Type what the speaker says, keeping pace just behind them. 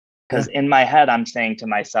Because in my head, I'm saying to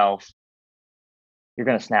myself, you're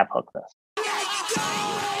going to snap hook this.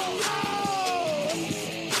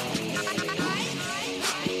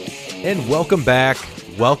 And welcome back.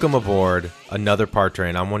 Welcome aboard another Part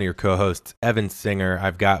Train. I'm one of your co-hosts, Evan Singer.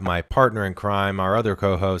 I've got my partner in crime, our other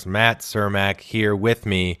co-host, Matt Cermak, here with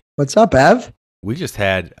me. What's up, Ev? We just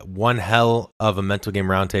had one hell of a mental game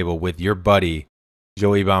roundtable with your buddy,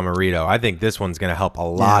 Joey Bomarito. I think this one's going to help a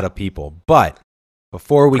lot of people. But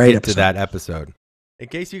before we get to that episode, in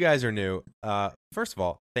case you guys are new, first of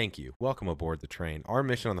all, thank you. Welcome aboard the train. Our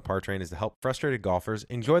mission on the Part Train is to help frustrated golfers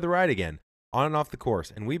enjoy the ride again, on and off the course.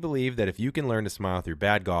 And we believe that if you can learn to smile through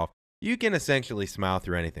bad golf, you can essentially smile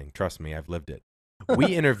through anything. Trust me, I've lived it.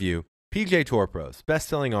 We interview PGA Tour pros,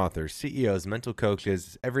 best-selling authors, CEOs, mental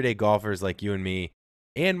coaches, everyday golfers like you and me,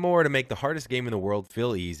 and more to make the hardest game in the world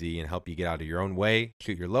feel easy and help you get out of your own way,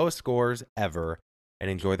 shoot your lowest scores ever, and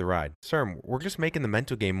enjoy the ride. Sir, we're just making the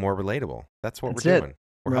mental game more relatable. That's what we're doing.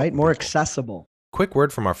 We're right? More people. Accessible. Quick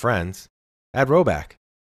word from our friends at Roback.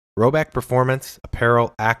 Roback Performance,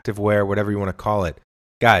 apparel, activewear, whatever you want to call it.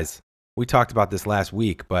 Guys, we talked about this last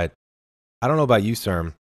week, but I don't know about you,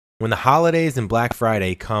 Sir. When the holidays and Black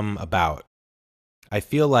Friday come about, I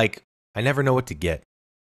feel like I never know what to get.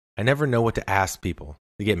 I never know what to ask people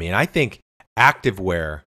to get me. And I think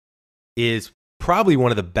activewear is probably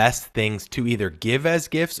one of the best things to either give as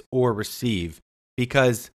gifts or receive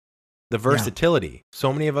because the versatility.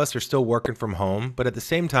 So many of us are still working from home, but at the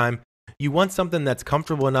same time, you want something that's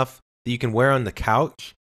comfortable enough that you can wear on the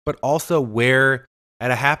couch, but also wear at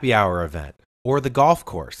a happy hour event or the golf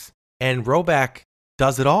course. And Roback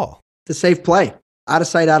does it all. It's a safe play. Out of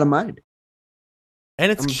sight, out of mind.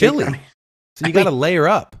 And it's chilly. So you got to layer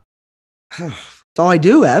up. That's all I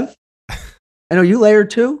do, Ev. I know you layer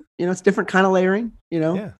too. You know, it's different kind of layering, you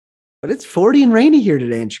know. Yeah. But it's 40 and rainy here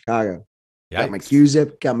today in Chicago. Yikes. Got my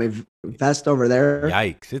Q-zip, got my vest over there.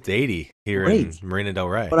 Yikes. It's 80 here in Marina Del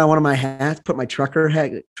Rey. Put on one of my hats, put my trucker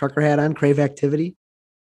hat on, crave activity.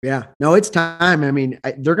 Yeah. No, it's time. I mean,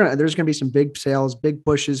 there's going to be some big sales, big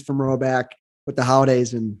pushes from Roback with the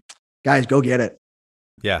holidays, and guys, go get it.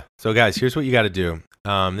 Yeah. So guys, here's what you got to do.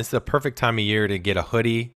 This is a perfect time of year to get a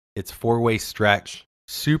hoodie. It's 4-way stretch,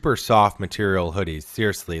 super soft material hoodies.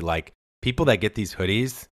 Seriously, like people that get these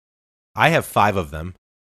hoodies, I have 5 of them,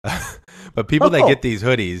 but people that get these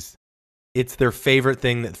hoodies, it's their favorite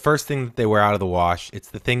thing, the first thing that they wear out of the wash. It's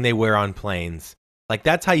the thing they wear on planes. Like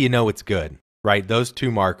that's how you know it's good, right? Those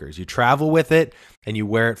 2 markers. You travel with it and you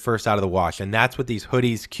wear it first out of the wash. And that's what these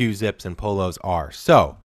hoodies, Q-zips, and polos are.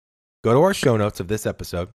 So go to our show notes of this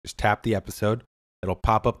episode. Just tap the episode. It'll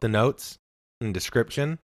pop up the notes and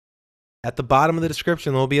description. At the bottom of the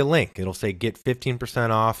description, there'll be a link. It'll say get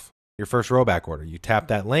 15% off your first Roback order. You tap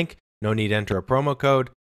that link. No need to enter a promo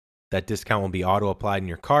code. That discount will be auto-applied in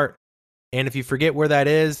your cart. And if you forget where that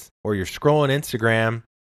is, or you're scrolling Instagram,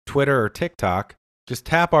 Twitter, or TikTok, just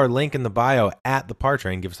tap our link in the bio at the Part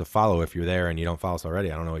Train. Give us a follow if you're there and you don't follow us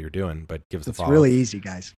already. I don't know what you're doing, but give us a follow. It's really easy,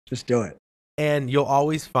 guys. Just do it. And you'll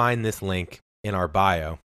always find this link in our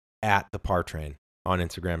bio at the Part Train on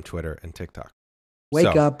Instagram, Twitter, and TikTok.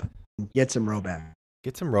 Wake up and get some Roback.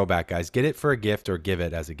 Get some Roback, guys. Get it for a gift or give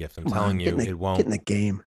it as a gift. I'm telling you, it won't. Get in the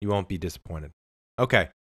game. You won't be disappointed. Okay.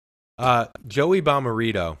 Joey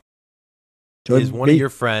Bomarito is one of your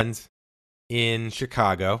friends in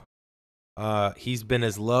Chicago. He's been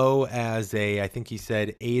as low as I think he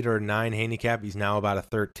said 8 or 9 handicap. He's now about a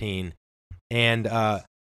 13. And,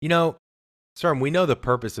 Sir, we know the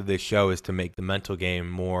purpose of this show is to make the mental game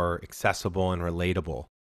more accessible and relatable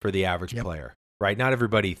for the average player, right? Not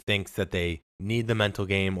everybody thinks that they need the mental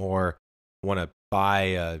game or want to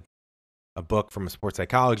buy a book from a sports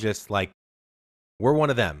psychologist. Like, we're one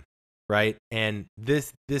of them, right? And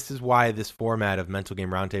this is why this format of mental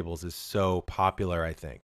game roundtables is so popular, I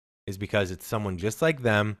think, is because it's someone just like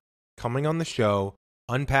them coming on the show,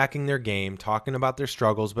 unpacking their game, talking about their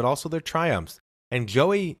struggles, but also their triumphs. And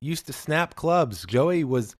Joey used to snap clubs. Joey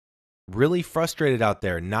was really frustrated out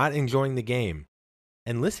there, not enjoying the game.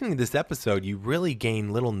 And listening to this episode, you really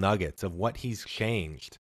gain little nuggets of what he's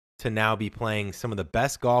changed to now be playing some of the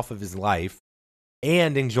best golf of his life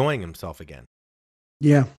and enjoying himself again.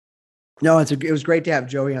 Yeah. No, it was great to have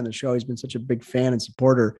Joey on the show. He's been such a big fan and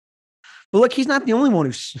supporter. But look, he's not the only one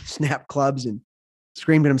who snapped clubs and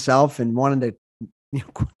screamed at himself and wanted to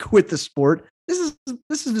quit the sport. This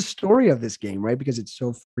is the story of this game, right? Because it's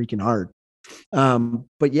so freaking hard.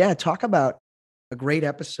 But yeah, talk about a great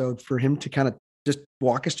episode for him to kind of just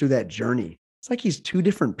walk us through that journey. It's like he's 2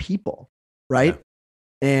 different people, right?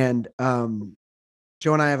 Yeah. And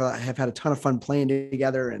Joe and I have had a ton of fun playing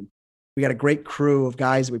together, and we got a great crew of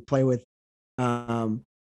guys that we play with. And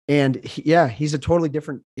And he's a totally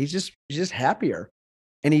different. He's just happier.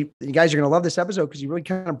 And you guys are going to love this episode because he really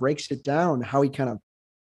kind of breaks it down how he kind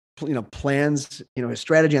of plans his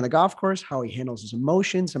strategy on the golf course, how he handles his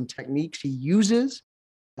emotions, some techniques he uses.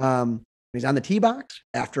 He's on the tee box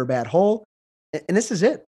after a bad hole, and this is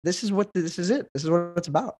it. This is what it's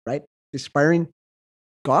about, right? Aspiring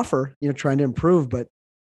golfer, trying to improve, but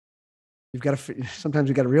sometimes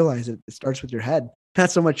you got to realize it starts with your head,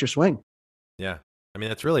 not so much your swing. Yeah. I mean,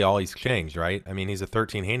 that's really all he's changed, right? I mean, he's a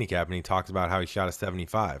 13 handicap and he talks about how he shot a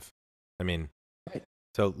 75. I mean, right.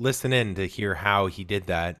 So listen in to hear how he did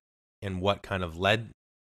that and what kind of led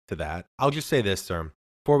to that. I'll just say this, sir,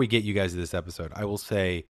 before we get you guys to this episode. I will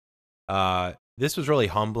say this was really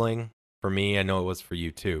humbling for me. I know it was for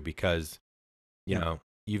you too, because, you know,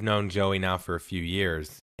 you've known Joey now for a few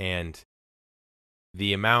years, and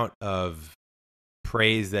the amount of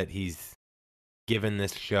praise that he's given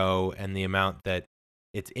this show and the amount that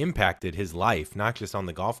it's impacted his life, not just on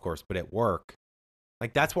the golf course, but at work.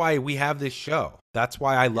 Like, that's why we have this show. That's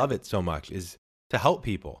why I love it so much, is to help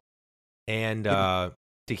people. And to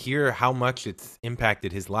hear how much it's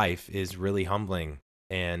impacted his life is really humbling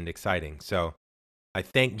and exciting. So I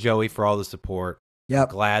thank Joey for all the support. Yep.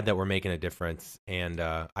 I'm glad that we're making a difference. And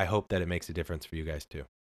I hope that it makes a difference for you guys too.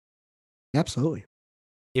 Absolutely.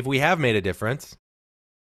 If we have made a difference,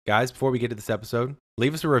 guys, before we get to this episode,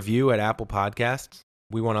 leave us a review at Apple Podcasts.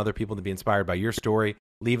 We want other people to be inspired by your story.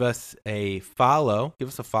 Leave us a follow. Give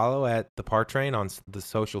us a follow at the Par Train on the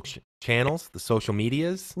social channels, the social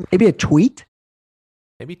medias. Maybe a tweet.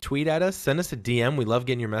 Maybe tweet at us. Send us a DM. We love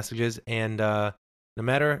getting your messages. And no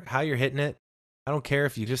matter how you're hitting it, I don't care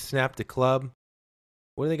if you just snapped a club.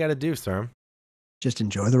 What do they got to do, sir? Just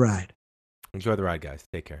enjoy the ride. Enjoy the ride, guys.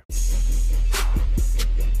 Take care.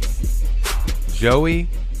 Joey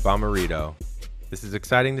Bomarito. This is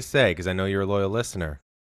exciting to say because I know you're a loyal listener.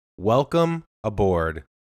 Welcome aboard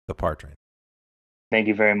the Par Train. Thank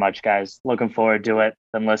you very much, guys. Looking forward to it.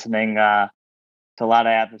 Been listening to a lot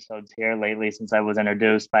of episodes here lately since I was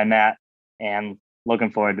introduced by Matt, and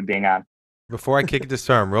looking forward to being on. Before I kick it to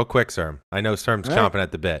Serm, real quick, Serm. I know Serm's chomping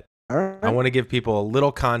at the bit. All right. I want to give people a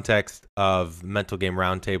little context of Mental Game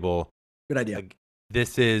Roundtable. Good idea.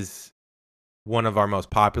 This is one of our most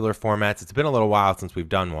popular formats. It's been a little while since we've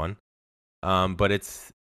done one, but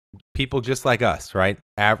it's people just like us, right?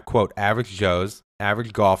 Quote, average Joes,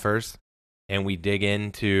 average golfers, and we dig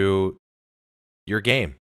into your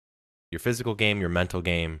game, your physical game, your mental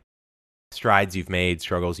game, strides you've made,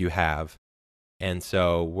 struggles you have. And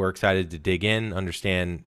so we're excited to dig in,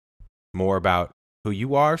 understand more about who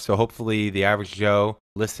you are. So hopefully the average Joe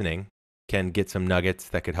listening can get some nuggets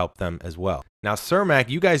that could help them as well. Now, Cermak,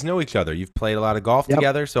 you guys know each other. You've played a lot of golf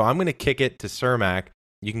together. So I'm going to kick it to Cermak.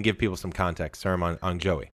 You can give people some context, Cerm, on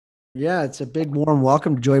Joey. Yeah, it's a big warm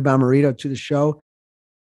welcome to Joey Bomarito to the show.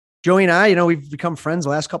 Joey and I, we've become friends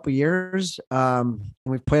the last couple of years. And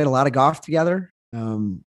we've played a lot of golf together.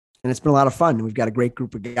 And it's been a lot of fun. We've got a great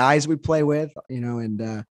group of guys we play with,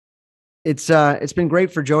 and it's been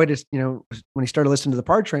great for Joey to, when he started listening to the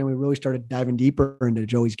Par Train, we really started diving deeper into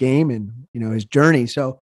Joey's game and, his journey.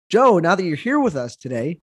 So Joe, now that you're here with us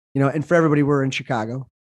today, and for everybody, we're in Chicago.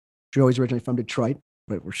 Joey's originally from Detroit,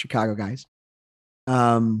 but we're Chicago guys.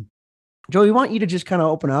 Joey, we want you to just kind of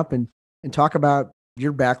open up and talk about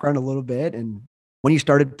your background a little bit and when you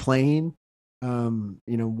started playing,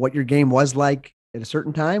 what your game was like at a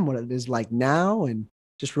certain time, what it is like now, and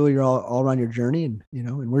just really you're all around your journey and,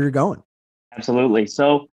 and where you're going. Absolutely.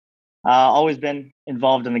 So always been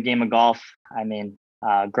involved in the game of golf. I mean,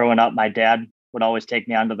 growing up, my dad would always take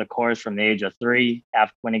me onto the course from the age of 3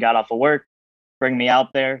 when he got off of work, bring me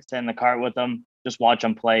out there, sit in the cart with him, just watch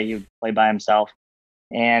him play. He would play by himself.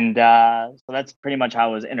 And so that's pretty much how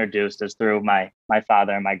I was introduced, is through my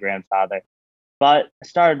father and my grandfather. But I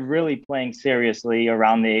started really playing seriously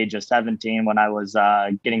around the age of 17 when I was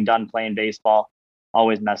getting done playing baseball.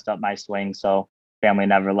 Always messed up my swing, so family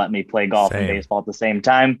never let me play golf and baseball at the same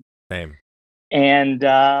time. Same. And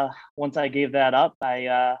once I gave that up,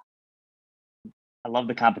 I love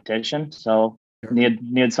the competition, so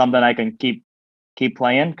needed something I can keep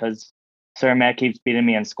playing, because Sir Matt keeps beating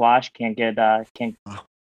me in squash. Can't get a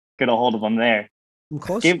hold of him there.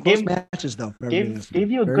 Close matches though. Gave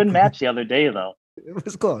you a good match the other day though. It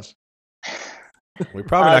was close. We're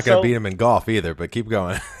probably not going to beat him in golf either, but keep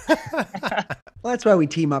going. Well, that's why we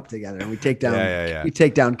team up together and we take down we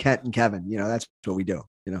take down Kent and Kevin. That's what we do.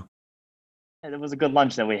 And it was a good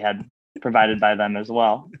lunch that we had provided by them as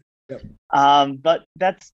well. Yep. But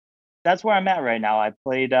that's where I'm at right now. I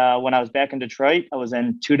played when I was back in Detroit. I was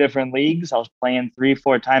in 2 different leagues. I was playing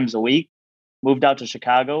 3-4 times a week. Moved out to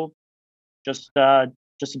Chicago just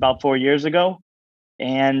just about 4 years ago,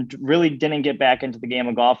 and really didn't get back into the game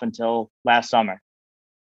of golf until last summer.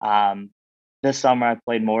 This summer I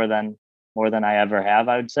played more than I ever have,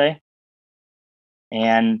 I would say.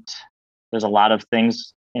 And there's a lot of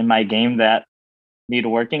things in my game that need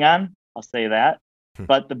working on. I'll say that.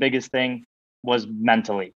 But the biggest thing was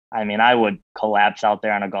mentally. I mean, I would collapse out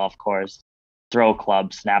there on a golf course, throw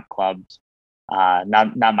clubs, snap clubs.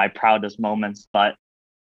 Not my proudest moments, but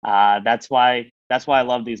that's why I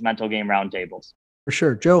love these mental game roundtables. For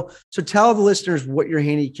sure, Joe. So tell the listeners what your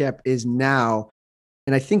handicap is now.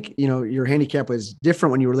 And I think, your handicap was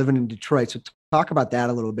different when you were living in Detroit. So talk about that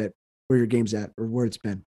a little bit, where your game's at or where it's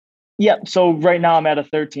been. Yeah. So right now I'm at a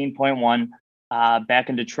 13.1. Back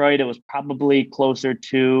in Detroit, it was probably closer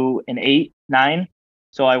to an 8, 9.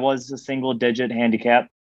 So I was a single digit handicap.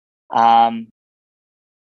 But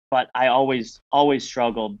I always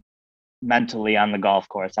struggled mentally on the golf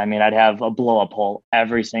course. I mean, I'd have a blow up hole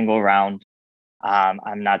every single round.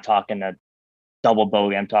 I'm not talking a double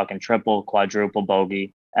bogey. I'm talking triple, quadruple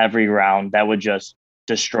bogey every round. That would just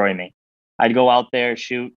destroy me. I'd go out there,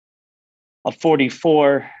 shoot a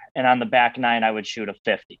 44, and on the back nine, I would shoot a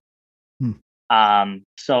 50.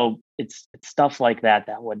 So it's stuff like that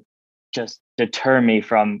would just deter me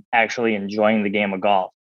from actually enjoying the game of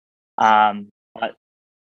golf.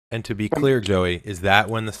 And to be clear, Joey, is that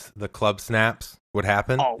when the club snaps would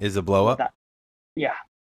happen? Is a blow up? Yeah.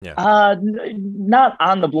 Not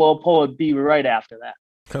on the blow up hole. It'd be right after that.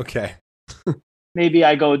 Okay. Maybe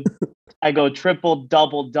I go triple,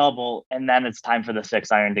 double, and then it's time for the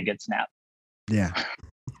 6 iron to get snapped. Yeah.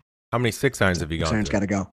 How many 6 irons have you gone? 6 irons got to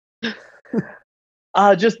go.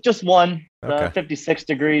 Just one. Okay. 56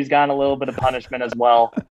 degrees got a little bit of punishment as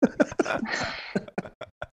well.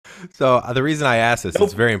 So the reason I ask this,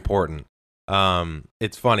 it's very important.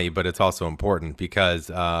 It's funny, but it's also important because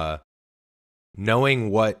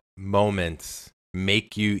knowing what moments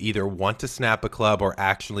make you either want to snap a club or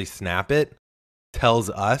actually snap it tells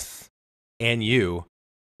us and you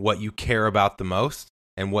what you care about the most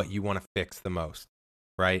and what you want to fix the most,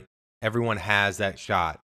 right? Everyone has that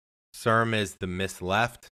shot. Serm is the miss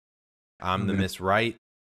left. I'm the miss right.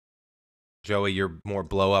 Joey, you're more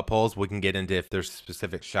blow up holes. We can get into if there's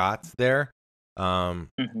specific shots there.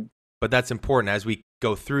 But that's important as we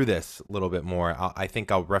go through this a little bit more. I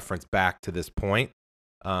think I'll reference back to this point.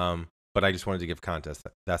 But I just wanted to give context.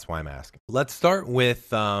 That's why I'm asking. Let's start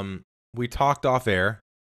with, we talked off air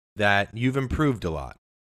that you've improved a lot.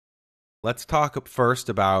 Let's talk first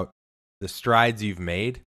about the strides you've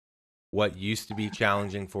made, what used to be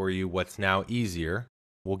challenging for you, what's now easier.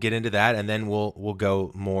 We'll get into that, and then we'll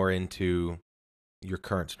go more into your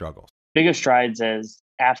current struggles. Biggest strides is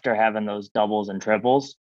after having those doubles and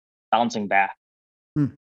triples, bouncing back.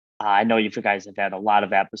 I know you guys have had a lot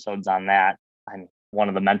of episodes on that. One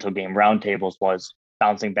of the mental game roundtables was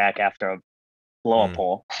bouncing back after a blow-up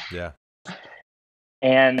hole. Yeah.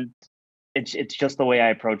 And it's just the way I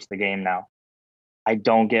approach the game now. I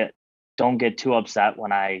don't get too upset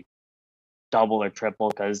when I double or triple,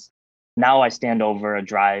 because now I stand over a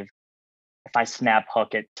drive. If I snap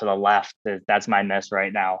hook it to the left, that's my miss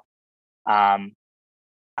right now. I'm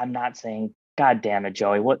not saying, God damn it,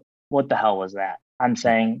 Joey, what the hell was that? I'm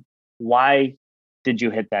saying, why did you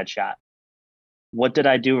hit that shot? What did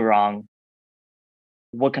I do wrong?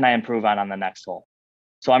 What can I improve on the next hole?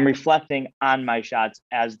 So I'm reflecting on my shots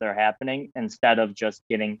as they're happening instead of just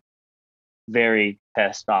getting very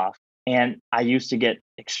pissed off. And I used to get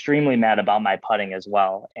extremely mad about my putting as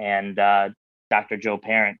well. And Dr. Joe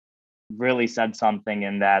Parent really said something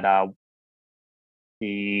in that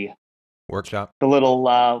the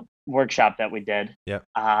little workshop that we did. Yeah.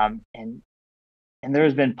 And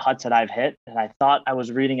there's been putts that I've hit and I thought I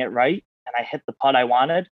was reading it right, and I hit the putt I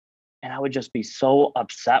wanted, and I would just be so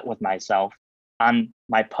upset with myself on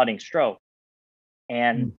my putting stroke.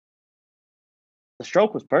 And the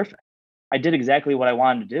stroke was perfect. I did exactly what I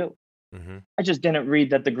wanted to do. I just didn't read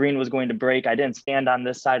that the green was going to break. I didn't stand on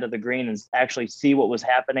this side of the green and actually see what was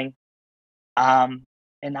happening. And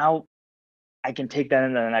now I can take that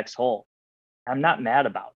into the next hole. I'm not mad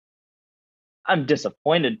about it. I'm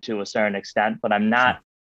disappointed to a certain extent, but I'm not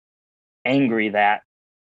angry that,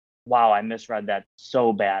 wow, I misread that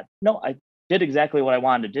so bad. No, I did exactly what I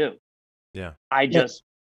wanted to do. Yeah. I just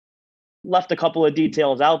left a couple of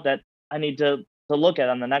details out that I need to look at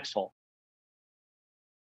on the next hole.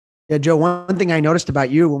 Yeah, Joe, one thing I noticed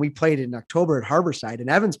about you when we played in October at Harborside, and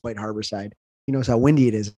Evans played Harborside, he knows how windy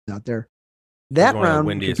it is out there. That one round, of the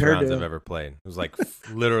windiest rounds I've ever played. It was like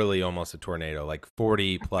literally almost a tornado, like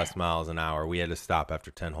 40 plus miles an hour. We had to stop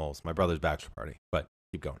after 10 holes. My brother's bachelor party, but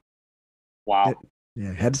keep going. Wow.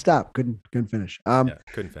 Yeah, had to stop. Couldn't finish.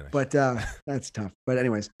 Couldn't finish. But that's tough. But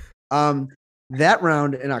anyways, that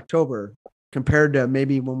round in October compared to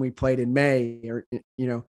maybe when we played in May, or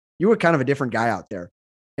you were kind of a different guy out there.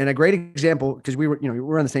 And a great example, because we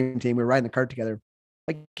were on the same team, we were riding the cart together.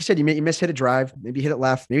 Like you said, you mishit a drive, maybe you hit it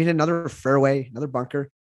left, maybe hit another fairway, another bunker,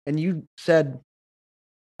 and you said,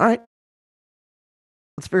 "All right,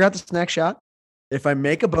 let's figure out this next shot. If I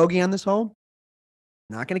make a bogey on this hole,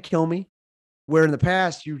 not going to kill me." Where in the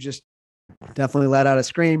past you just definitely let out a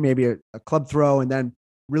scream, maybe a club throw, and then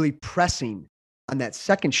really pressing on that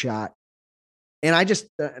second shot. And I just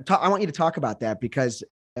I want you to talk about that because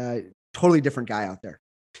totally different guy out there.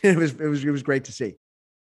 It was great to see.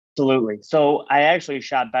 Absolutely. So I actually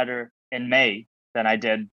shot better in May than I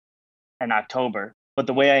did in October, but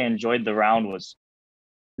the way I enjoyed the round was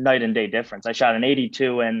night and day difference. I shot an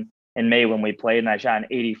 82 in May when we played, and I shot an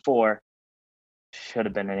 84. Should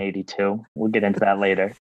have been an 82. We'll get into that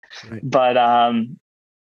later. Right. But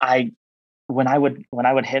when I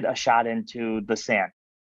would hit a shot into the sand,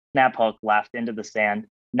 snap hook left into the sand.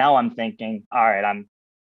 Now I'm thinking, all right, I'm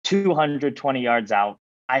 220 yards out.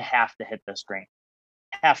 I have to hit this green.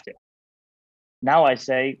 Have to. Now I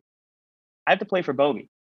say, I have to play for bogey.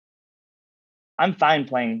 I'm fine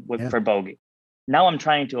playing for bogey. Now I'm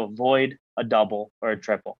trying to avoid a double or a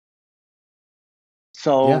triple.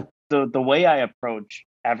 So the way I approach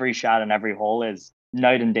every shot and every hole is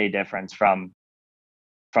night and day difference from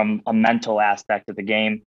a mental aspect of the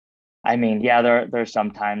game. I mean, there's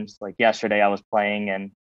sometimes, like yesterday I was playing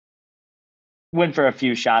and went for a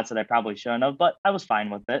few shots that I probably shouldn't have, but I was fine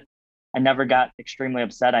with it. I never got extremely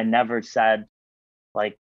upset. I never said,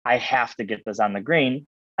 like, I have to get this on the green.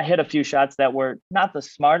 I hit a few shots that were not the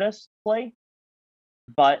smartest play,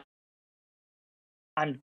 but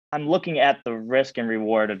I'm looking at the risk and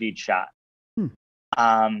reward of each shot.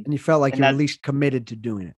 And you felt like you were at least committed to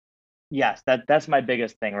doing it. Yes, that's my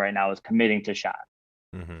biggest thing right now is committing to shots.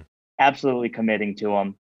 Mm-hmm. Absolutely committing to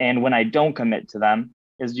them. And when I don't commit to them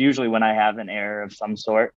is usually when I have an error of some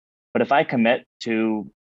sort. But if I commit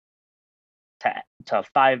to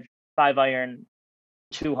five iron,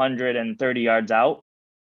 230 yards out,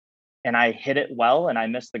 and I hit it well and I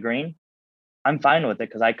miss the green, I'm fine with it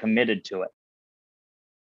because I committed to it.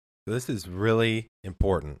 This is really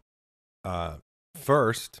important.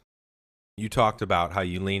 First, you talked about how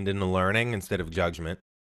you leaned into learning instead of judgment,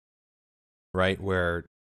 right? Where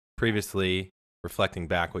previously, reflecting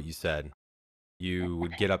back what you said, you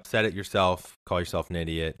would get upset at yourself, call yourself an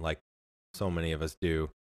idiot, like so many of us do.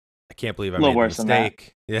 I can't believe I made the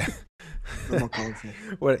mistake. Yeah.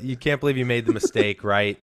 What, you can't believe you made the mistake,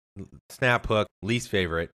 right? Snap hook, least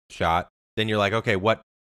favorite shot. Then you're like, okay, what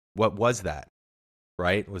was that?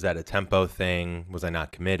 Right? Was that a tempo thing? Was I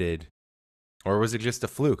not committed? Or was it just a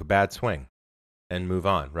fluke, a bad swing? And move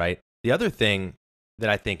on, right? The other thing that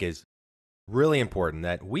I think is really important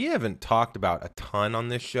that we haven't talked about a ton on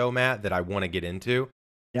this show, Matt, that I want to get into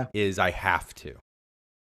is I have to.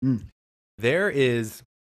 There is,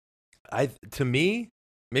 to me,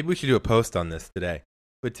 maybe we should do a post on this today,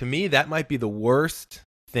 but to me, that might be the worst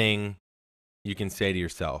thing you can say to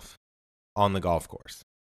yourself on the golf course,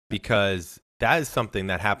 because that is something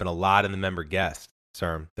that happened a lot in the member guest,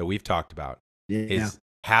 Serm, that we've talked about, is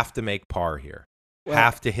have to make par here,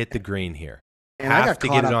 have to hit the green here, have to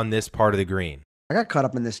get it on this part of the green. I got caught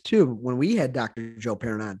up in this too when we had Dr. Joe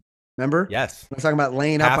Perrin on. Remember? Yes. I was talking about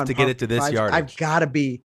laying up on to get it to this yardage. I've got to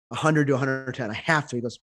be 100 to 110. I have to. He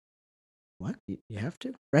goes, what? You have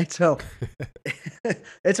to? Right? So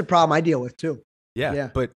it's a problem I deal with too. Yeah.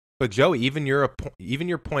 But Joey, even your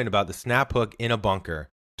point about the snap hook in a bunker,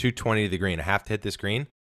 220 to the green, I have to hit this green,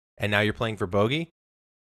 and now you're playing for bogey.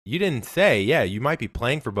 You didn't say, you might be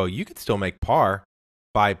playing for bogey. You could still make par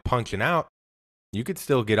by punching out. You could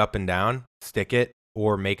still get up and down, stick it,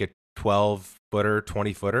 or make a 12-footer,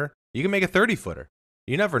 20-footer. You can make a 30-footer.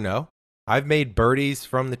 You never know. I've made birdies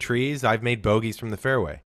from the trees. I've made bogeys from the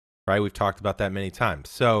fairway, right? We've talked about that many times.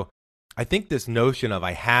 So I think this notion of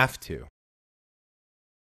I have to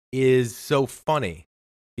is so funny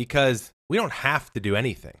because we don't have to do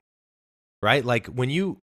anything, right? Like when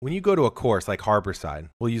you go to a course like Harborside,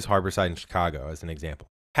 we'll use Harborside in Chicago as an example,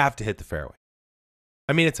 have to hit the fairway.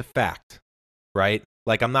 I mean, it's a fact, right?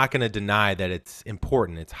 Like I'm not going to deny that it's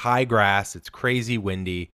important. It's high grass, it's crazy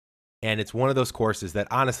windy, and it's one of those courses that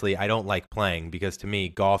honestly I don't like playing because to me,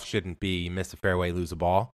 golf shouldn't be miss a fairway, lose a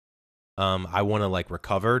ball. I want to like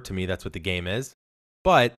recover. To me, that's what the game is.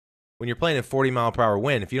 But when you're playing a 40-mile-per-hour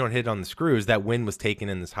wind, if you don't hit it on the screws, that wind was taken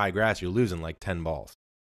in this high grass, you're losing like 10 balls,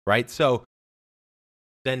 right? So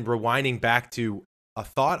then rewinding back to a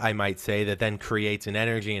thought I might say that then creates an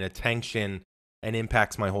energy and a tension and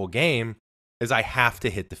impacts my whole game is I have to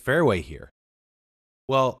hit the fairway here.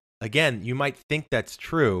 Well, again, you might think that's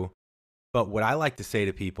true, but what I like to say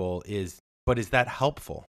to people is, but is that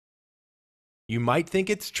helpful? You might think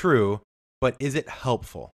it's true, but is it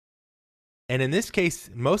helpful? And in this case,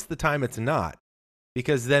 most of the time it's not,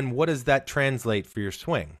 because then what does that translate for your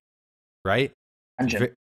swing, right?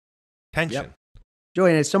 Tension. Yep.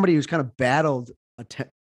 Joey, and as somebody who's kind of battled a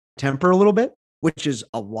temper a little bit, which is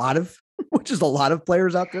a lot of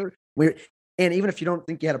players out there. And even if you don't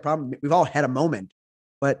think you had a problem, we've all had a moment.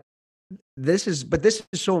 But this is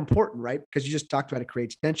so important, right? Because you just talked about it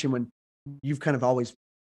creates tension when you've kind of always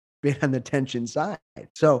been on the tension side.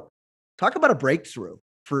 So talk about a breakthrough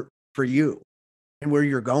for you and where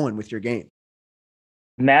you're going with your game.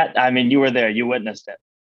 Matt, I mean, you were there, you witnessed it.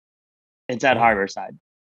 It's at Harborside.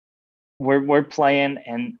 We're playing,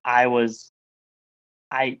 and I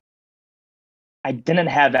didn't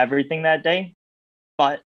have everything that day,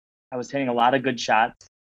 but I was hitting a lot of good shots.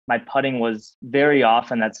 My putting was very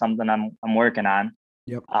off, and that's something I'm working on.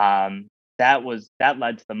 Yep. That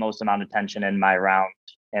led to the most amount of tension in my round,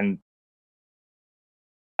 and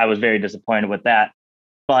I was very disappointed with that.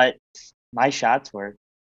 But my shots were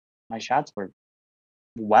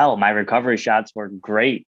well. My recovery shots were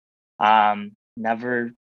great.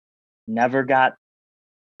 Never got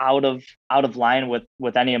out of line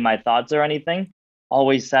with any of my thoughts or anything.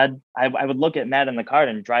 Always said I would look at Matt in the cart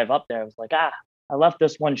and drive up there. I was like, I left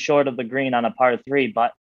this one short of the green on a par 3,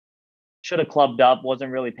 but should have clubbed up.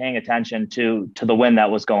 Wasn't really paying attention to the wind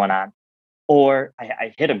that was going on. Or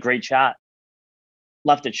I hit a great shot,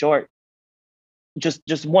 left it short.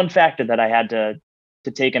 Just one factor that I had to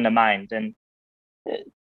take into mind. And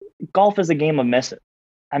golf is a game of misses.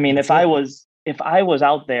 I mean, if I was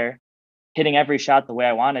out there hitting every shot the way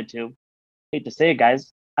I wanted to, hate to say it,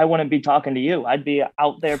 guys, I wouldn't be talking to you. I'd be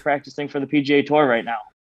out there practicing for the PGA Tour right now.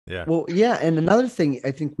 Yeah. Well, yeah. And another thing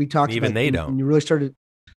I think we talked even about, they don't. and you really started.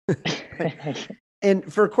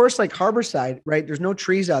 And for a course like Harborside, right, there's no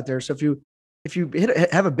trees out there. So if you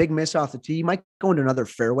have a big miss off the tee, you might go into another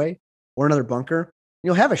fairway or another bunker.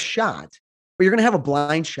 You'll have a shot, but you're going to have a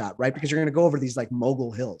blind shot, right? Because you're going to go over these like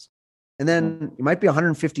mogul hills. And then you might be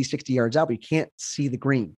 150, 60 yards out, but you can't see the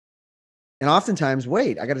green. And oftentimes,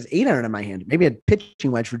 I got his 8-iron in my hand. Maybe a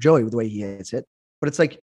pitching wedge for Joey with the way he hits it. But it's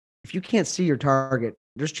like, if you can't see your target,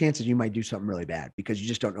 there's chances you might do something really bad because you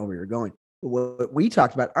just don't know where you're going. But what we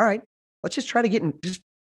talked about, all right, let's just try to get in just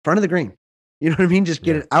front of the green. You know what I mean? Just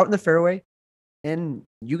get it out in the fairway. And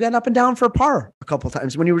you got up and down for a par a couple of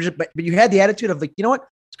times when you were but you had the attitude of like, you know what?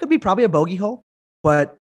 This could be probably a bogey hole,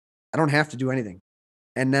 but I don't have to do anything.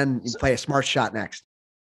 And then you play a smart shot next.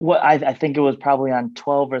 Well, I think it was probably on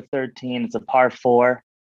 12 or 13. It's a par 4.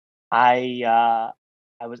 I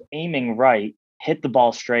was aiming right, hit the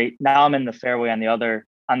ball straight. Now I'm in the fairway on the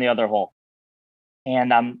other hole.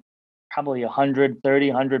 And I'm probably 130,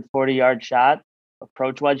 140 yard shot,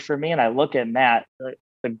 approach wedge for me. And I look at Matt,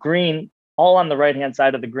 the green, all on the right-hand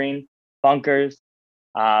side of the green, bunkers,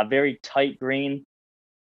 very tight green.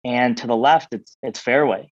 And to the left, it's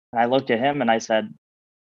fairway. And I looked at him and I said,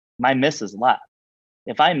 my miss is left.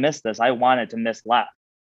 If I miss this, I want it to miss left.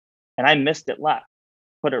 And I missed it left.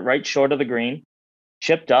 Put it right short of the green,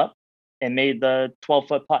 chipped up, and made the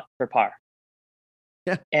 12-foot putt for par.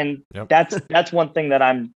 Yeah. And that's one thing that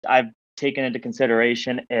I've taken into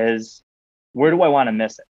consideration is, where do I want to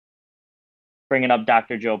miss it? Bringing up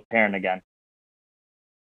Dr. Joe Perrin again,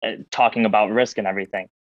 talking about risk and everything.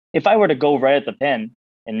 If I were to go right at the pin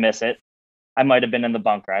and miss it, I might have been in the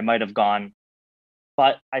bunker. I might have gone.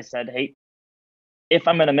 But I said, hey, if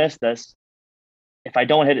I'm going to miss this, if I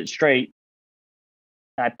don't hit it straight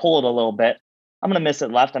and I pull it a little bit, I'm going to miss it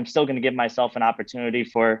left. I'm still going to give myself an opportunity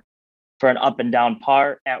for an up and down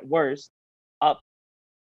par, at worst, up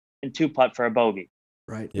and 2 putt for a bogey.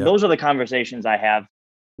 Right. Yep. Those are the conversations I have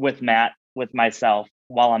with Matt, with myself,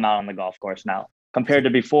 while I'm out on the golf course now. Compared to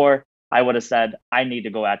before, I would have said, I need to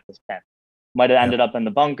go at this pin. Might have ended up in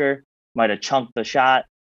the bunker, might have chunked the shot,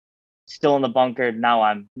 still in the bunker. Now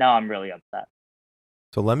I'm really upset.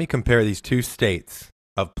 So let me compare these two states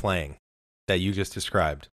of playing that you just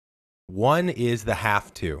described. One is the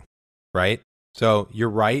have to, right? So you're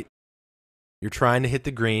right. You're trying to hit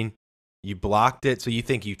the green. You blocked it. So you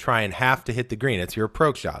think you try and have to hit the green. It's your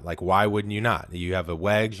approach shot. Like, why wouldn't you not? You have a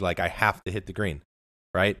wedge. Like, I have to hit the green,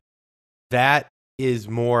 right? That is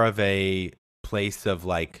more of a place of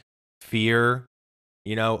like fear,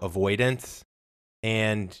 avoidance.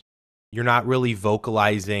 And you're not really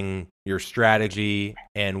vocalizing your strategy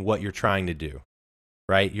and what you're trying to do,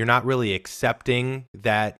 right? You're not really accepting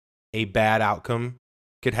that a bad outcome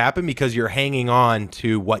could happen because you're hanging on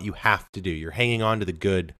to what you have to do. You're hanging on to the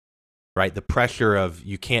good, right? The pressure of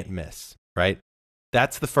you can't miss, right?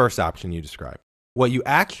 That's the first option you described. What you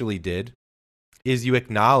actually did is you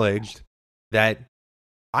acknowledged that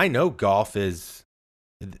I know golf is,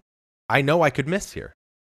 I know I could miss here.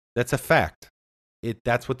 That's a fact.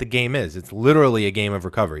 That's what the game is. It's literally a game of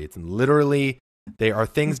recovery. It's literally, they are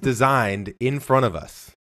things designed in front of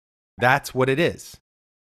us. That's what it is.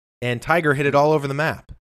 And Tiger hit it all over the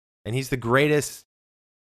map. And he's the greatest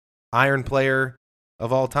iron player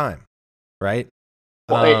of all time, right?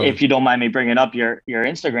 Well, if you don't mind me bringing up your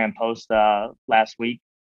Instagram post last week,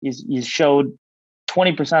 you showed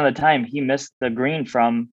 20% of the time he missed the green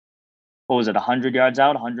from, what was it, 100 yards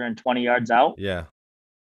out, 120 yards out? Yeah.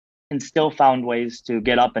 And still found ways to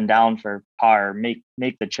get up and down for par, make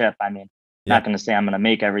the chip. I mean, not going to say I'm going to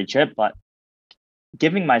make every chip, but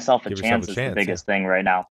giving myself a chance is the biggest thing right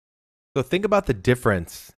now. So think about the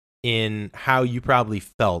difference in how you probably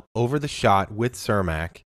felt over the shot with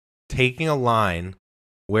Cermak, taking a line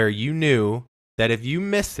where you knew that if you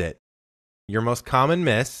miss it, your most common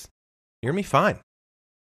miss, you're going to be fine.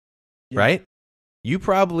 Yeah. Right? You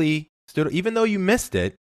probably stood, even though you missed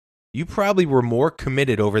it, you probably were more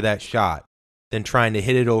committed over that shot than trying to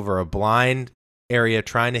hit it over a blind area,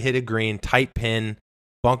 trying to hit a green, tight pin,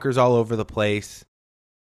 bunkers all over the place.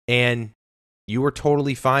 And you were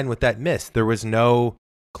totally fine with that miss. There was no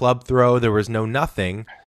club throw. There was no nothing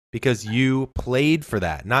because you played for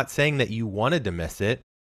that. Not saying that you wanted to miss it,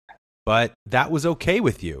 but that was okay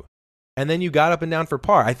with you. And then you got up and down for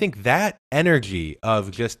par. I think that energy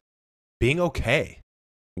of just being okay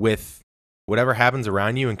with whatever happens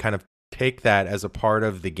around you and kind of take that as a part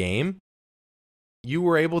of the game, you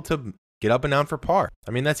were able to get up and down for par.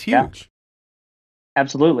 I mean, that's huge. Yeah.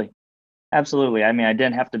 Absolutely. Absolutely. I mean, I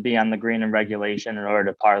didn't have to be on the green in regulation in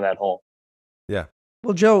order to par that hole. Yeah.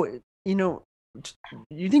 Well, Joe,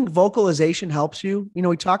 you think vocalization helps you?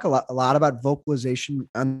 We talk a lot about vocalization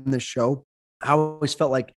on this show. I always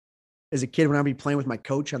felt like as a kid when I'd be playing with my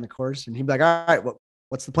coach on the course and he'd be like, all right,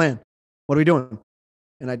 what's the plan? What are we doing?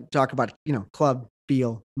 And I'd talk about, club,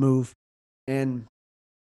 feel, move. And,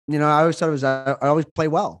 I always thought I always play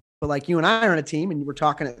well. But like you and I are on a team and we're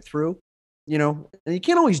talking it through. And you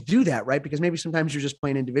can't always do that, right? Because maybe sometimes you're just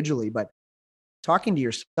playing individually, but talking to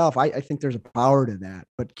yourself, I think there's a power to that.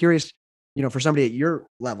 But curious, for somebody at your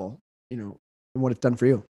level, and what it's done for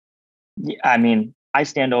you. Yeah, I mean, I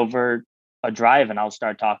stand over a drive and I'll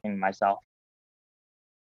start talking to myself.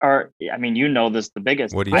 Or, I mean, this the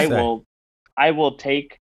biggest. What do you say?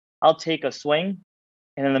 I'll take a swing,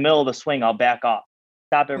 and in the middle of the swing, I'll back off.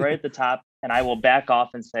 Stop it right at the top, and I will back off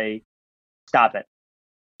and say, stop it.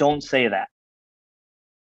 Don't say that.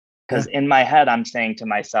 Because in my head, I'm saying to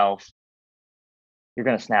myself, you're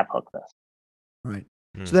going to snap hook this. Right.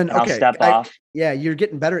 So then, I'll step off. Yeah, you're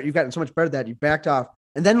getting better. You've gotten so much better at that you backed off.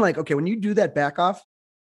 And then when you do that back off,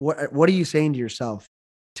 what are you saying to yourself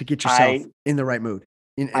to get yourself in the right mood?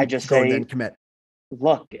 I just say, then commit.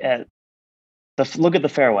 Look at the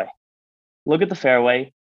fairway. Look at the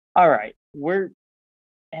fairway. All right.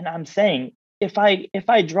 And I'm saying, if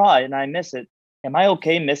I draw it and I miss it, am I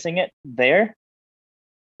okay missing it there?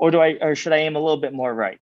 Or should I aim a little bit more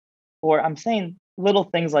right? Or I'm saying little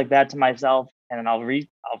things like that to myself, and then I'll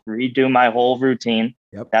redo my whole routine.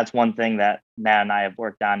 Yep. That's one thing that Matt and I have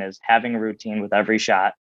worked on, is having a routine with every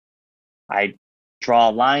shot. I draw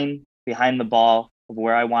a line behind the ball of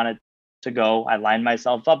where I want it to go. I line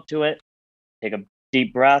myself up to it, take a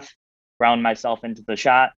deep breath, ground myself into the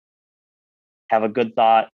shot, have a good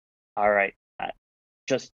thought. All right,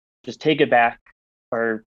 just take it back,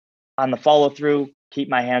 or on the follow through, keep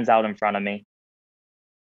my hands out in front of me.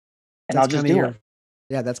 And I'll just do it.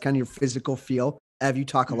 Yeah, that's kind of your physical feel. Ev, you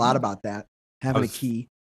talk a lot about that, having a key.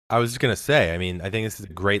 I was just going to say, I mean, I think this is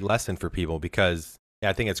a great lesson for people because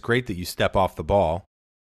I think it's great that you step off the ball.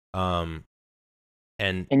 And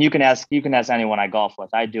you can ask anyone I golf with.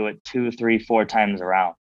 I do it 2, 3, 4 times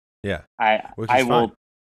around. Yeah. I will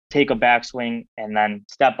take a backswing and then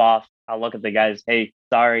step off. I'll look at the guys, hey,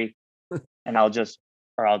 sorry. And I'll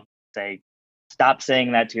say, stop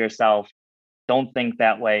saying that to yourself. Don't think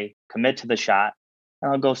that way. Commit to the shot.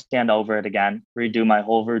 And I'll go stand over it again, redo my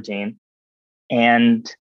whole routine.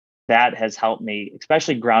 And that has helped me,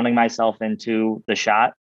 especially grounding myself into the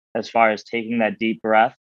shot as far as taking that deep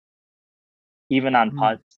breath. Even on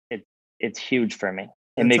putts, it's huge for me.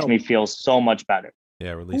 It makes me feel so much better.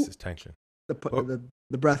 Yeah, releases tension. The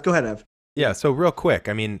breath. Go ahead, Ev. Yeah, so real quick,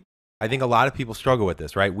 I mean, I think a lot of people struggle with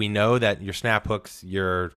this, right? We know that your snap hook's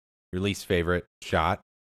your least favorite shot,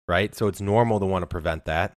 right? So it's normal to want to prevent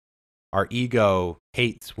that. Our ego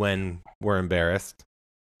hates when we're embarrassed.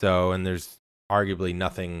 So, and there's arguably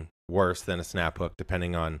nothing worse than a snap hook,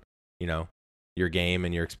 depending on, your game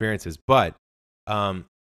and your experiences. But a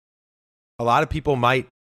lot of people might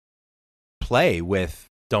play with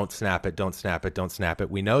don't snap it, don't snap it, don't snap it.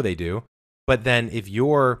 We know they do. But then if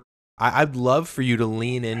I'd love for you to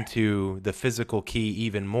lean into the physical key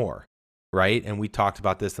even more, right? And we talked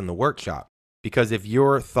about this in the workshop. Because if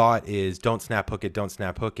your thought is don't snap hook it, don't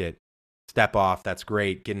snap hook it, step off, that's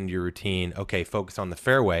great, get into your routine, okay, focus on the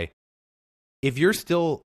fairway. If you're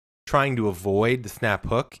still trying to avoid the snap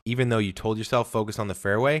hook, even though you told yourself focus on the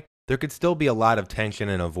fairway, there could still be a lot of tension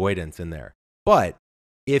and avoidance in there. But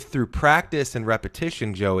if through practice and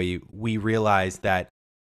repetition, Joey, we realize that,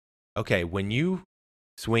 okay, when you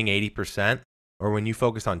swing 80% or when you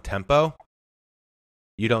focus on tempo,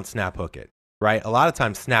 you don't snap hook it, right? A lot of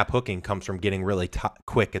times snap hooking comes from getting really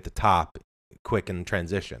quick at the top, quick in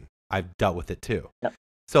transition. I've dealt with it too. Yep.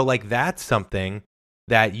 So like that's something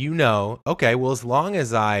that okay, well, as long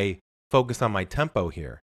as I focus on my tempo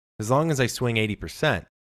here, as long as I swing 80%,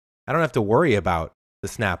 I don't have to worry about the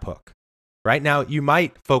snap hook. Right now, you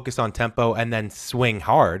might focus on tempo and then swing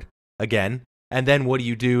hard again. And then what do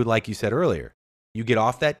you do, like you said earlier? You get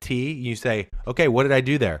off that tee, you say, okay, what did I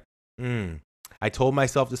do there? I told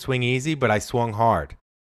myself to swing easy, but I swung hard.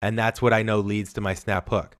 And that's what I know leads to my snap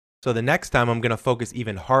hook. So the next time I'm going to focus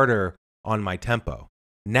even harder on my tempo.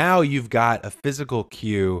 Now you've got a physical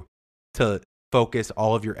cue to focus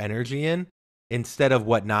all of your energy in instead of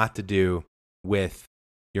what not to do with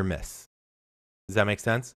your miss. Does that make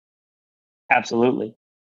sense? Absolutely.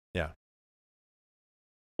 Yeah.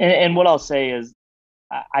 And what I'll say is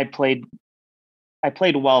I played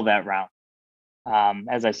well that round.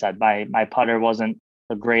 As I said, my putter wasn't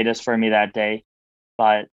the greatest for me that day,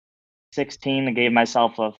 but 16, I gave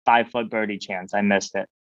myself a 5-foot birdie chance. I missed it.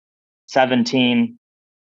 17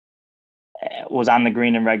 was on the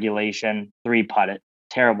green in regulation, 3-putt it,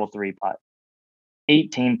 terrible 3-putt.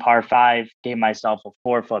 18 par 5, gave myself a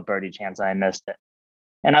 4-foot birdie chance. I missed it.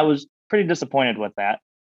 And I was pretty disappointed with that,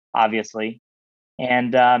 obviously.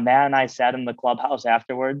 And Matt and I sat in the clubhouse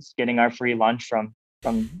afterwards, getting our free lunch from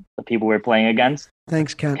the people we were playing against.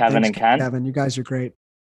 Thanks, Ken. Kevin and Ken. Kevin, you guys are great.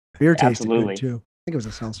 Beer tasted Absolutely. good too. I think it was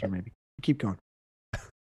a seltzer, maybe. Keep going.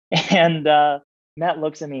 And Matt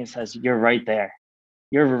looks at me and says, "You're right there.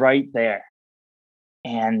 You're right there."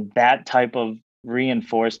 And that type of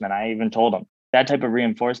reinforcement, I even told him, that type of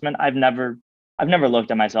reinforcement, I've never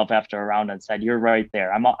looked at myself after a round and said, "You're right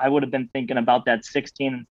there." I would have been thinking about that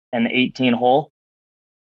 16 and 18 hole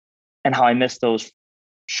and how I missed those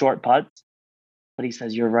short putts. But he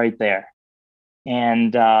says, "You're right there."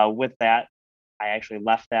 And with that, I actually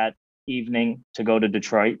left that evening to go to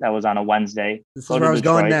Detroit. That was on a Wednesday. This is where I was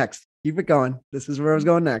going next. Keep it going. This is where I was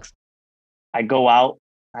going next. I go out.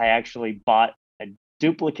 I actually bought a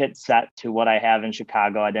duplicate set to what I have in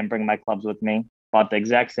Chicago. I didn't bring my clubs with me. Bought the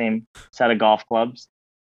exact same set of golf clubs.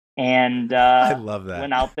 And I love that.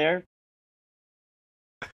 Went out there,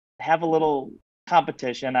 have a little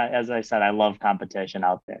competition. As I said, I love competition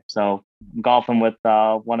out there. So I'm golfing with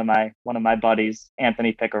one of my buddies,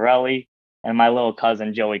 Anthony Piccarelli, and my little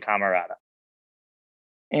cousin Joey Camarata.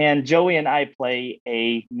 And Joey and I play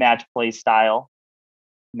a match play style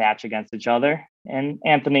match against each other. And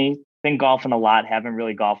Anthony been golfing a lot, haven't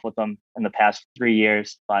really golfed with him in the past 3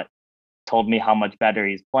 years, but told me how much better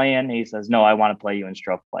he's playing. He says, "No, I want to play you in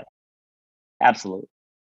stroke play." Absolutely.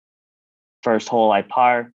 First hole I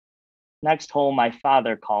par. Next hole, my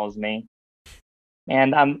father calls me,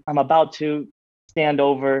 and I'm about to stand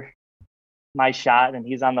over my shot, and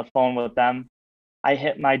he's on the phone with them. I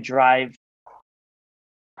hit my drive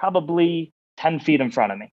probably 10 feet in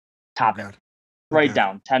front of me, top it, right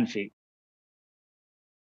down 10 feet.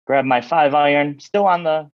 Grab my 5-iron, still on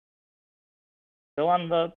the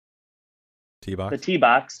tee box. The tee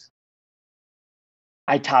box.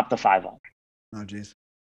 I top the 5-iron. Oh, geez.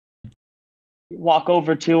 Walk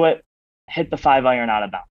over to it, hit the 5-iron out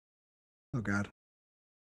of bounds. Oh, God.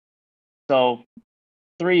 So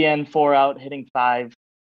 3 in, 4 out, hitting 5,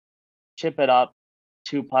 chip it up,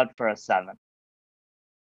 2-putt for a 7.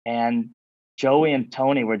 And Joey and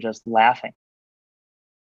Tony were just laughing.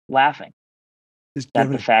 Just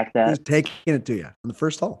at the fact that just taking it to you on the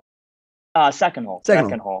first hole. Second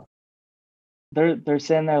hole. They're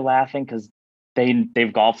sitting there laughing because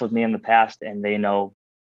they've golfed with me in the past and they know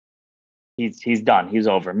he's done. He's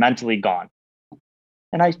over, mentally gone.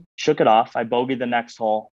 And I shook it off. I bogeyed the next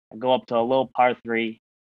hole. I go up to a little par 3.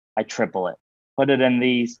 I triple it. Put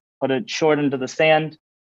it short into the sand.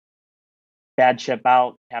 Bad chip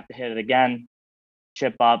out. Have to hit it again.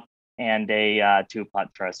 Chip up and a 2-putt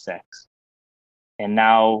for a 6. And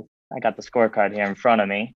now I got the scorecard here in front of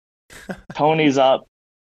me. Tony's up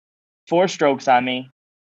 4 strokes on me,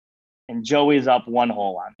 and Joey's up 1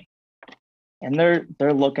 hole on me. And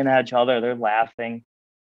they're looking at each other, they're laughing.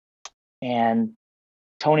 And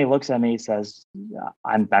Tony looks at me, he says,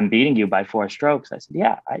 I'm beating you by 4 strokes. I said,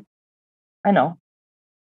 yeah, I know.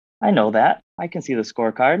 I know that. I can see the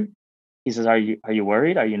scorecard. He says, are you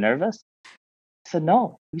worried? Are you nervous? I said,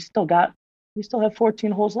 no, we still have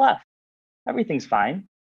 14 holes left. Everything's fine.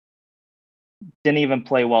 Didn't even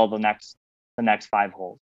play well the next 5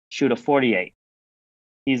 holes. Shoot a 48.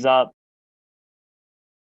 He's up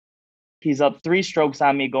 3 strokes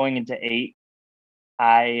on me going into 8.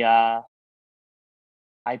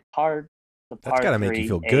 I parred the par 3. That's got to make you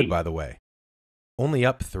feel good, by the way. Only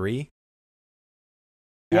up 3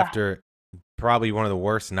 after probably one of the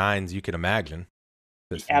worst 9s you could imagine.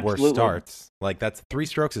 The worst starts. Like, that's 3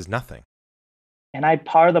 strokes is nothing. And I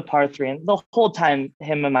par the par 3, and the whole time,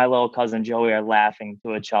 him and my little cousin Joey are laughing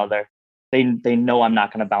to each other. They know I'm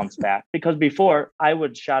not going to bounce back, because before I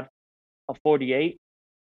would shot a 48,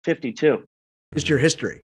 52. It's your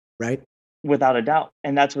history, right? Without a doubt,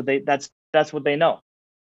 and that's what they know.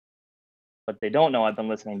 But they don't know I've been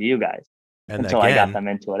listening to you guys until I got them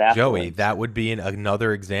into it afterwards. Joey, that would be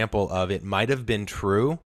another example of it might have been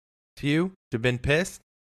true to you to have been pissed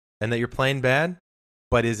and that you're playing bad,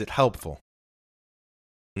 but is it helpful?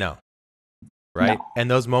 No. Right? No. And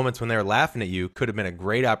those moments when they were laughing at you could have been a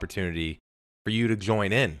great opportunity for you to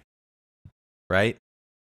join in, right?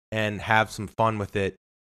 And have some fun with it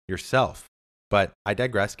yourself. But I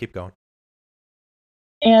digress. Keep going.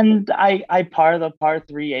 And I par the par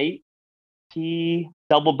 3-8. He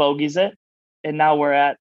double bogeys it, and now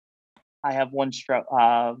I have 1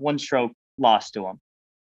 stroke lost to him.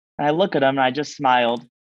 And I look at him and I just smiled.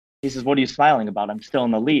 He says, "What are you smiling about? I'm still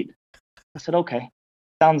in the lead." I said, "Okay,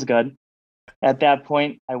 sounds good." At that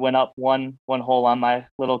point, I went up one hole on my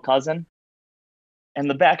little cousin, and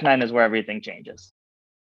the back 9 is where everything changes.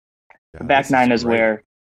 The back 9 is where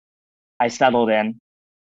I settled in,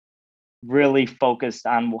 really focused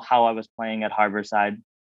on how I was playing at Harborside.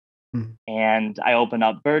 Mm-hmm. And I opened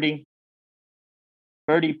up birdie,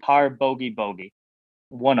 par, bogey,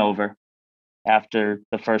 1 over after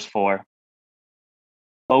the first 4.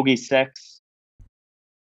 Bogey 6.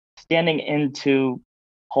 Standing into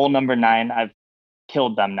hole number 9, I've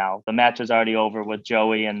killed them now. The match is already over with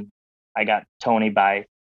Joey, and I got Tony by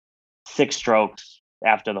 6 strokes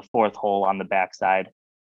after the 4th hole on the backside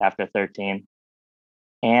after 13.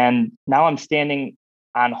 And now I'm standing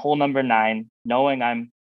on hole number 9, knowing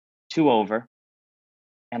I'm 2 over.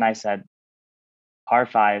 And I said, par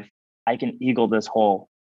 5, I can eagle this hole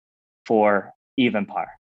for even par.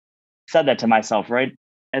 Said that to myself right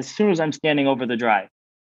as soon as I'm standing over the drive.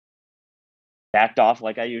 Backed off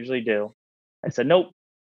like I usually do. I said, nope,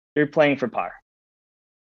 you're playing for par.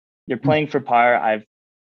 You're playing for par. I've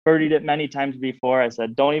birdied it many times before. I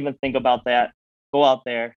said, don't even think about that. Go out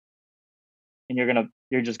there, and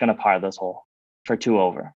you're just gonna par this hole for 2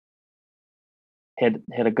 over. Hit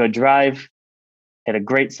a good drive, hit a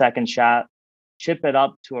great second shot, chip it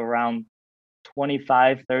up to around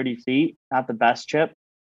 25, 30 feet, not the best chip.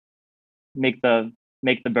 Make the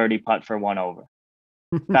birdie putt for 1 over.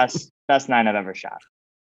 Best 9 I've ever shot.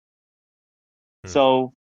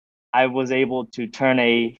 So I was able to turn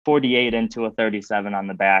a 48 into a 37 on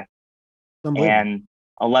the back, and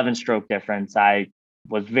 11 stroke difference. I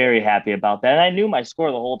was very happy about that. And I knew my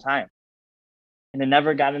score the whole time, and it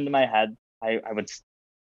never got into my head. I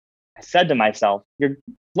said to myself,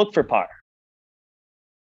 look for par.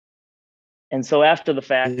 And so after the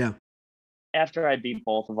fact, after I beat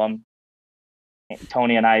both of them,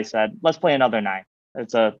 Tony and I said, let's play another 9.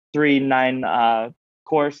 It's a 3-9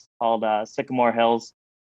 course called Sycamore Hills.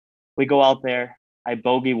 We go out there. I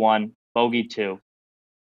bogey 1, bogey 2,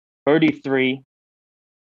 birdie 3,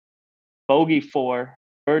 bogey 4,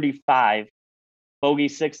 birdie 5, bogey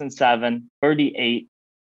 6 and 7, birdie 8,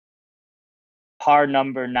 par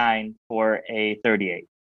number 9 for a 38.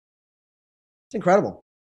 It's incredible.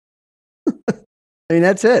 I mean,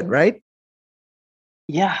 that's it, right?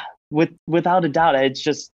 Yeah, without a doubt.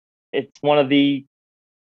 It's one of the.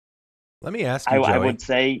 Let me ask you, Joey. I would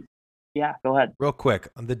say, yeah, go ahead. Real quick,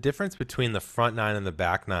 the difference between the front 9 and the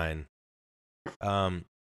back 9, and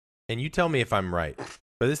you tell me if I'm right,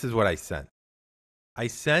 but this is what I sense. I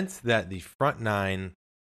sense that the front 9,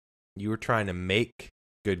 you were trying to make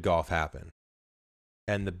good golf happen,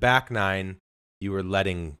 and the back 9, you were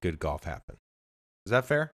letting good golf happen. Is that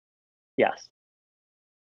fair? Yes.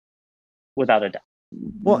 Without a doubt.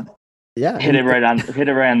 Well, yeah. Hit it right on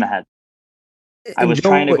the head. I was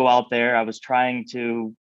trying to go out there. I was trying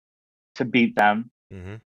to beat them.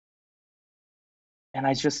 Mm-hmm. And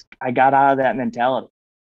I got out of that mentality.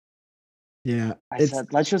 Yeah. I said,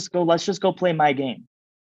 let's just go play my game.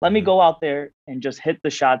 Let me go out there and just hit the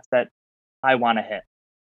shots that I want to hit.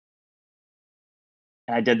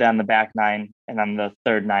 And I did that on the back nine and on the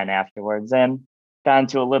third nine afterwards, and got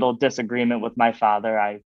into a little disagreement with my father.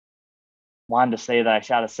 I wanted to say that I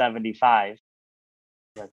shot a 75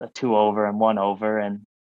 with a 2 over and 1 over, and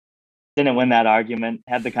didn't win that argument.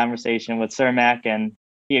 Had the conversation with Sir Mac, and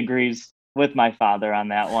he agrees with my father on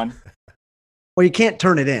that one. Well, you can't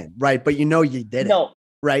turn it in, right? But you did it,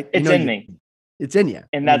 right? It's in me. It's in you.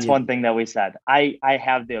 And that's one thing that we said. I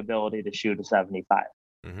have the ability to shoot a 75.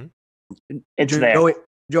 Mm-hmm. It's there.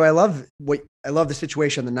 Joe, I love the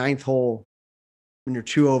situation on the 9th hole when you're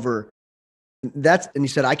 2 over. And you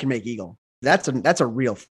said, I can make eagle. That's a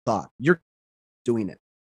real thought. You're doing it,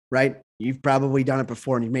 right? You've probably done it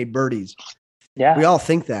before and you've made birdies. Yeah. We all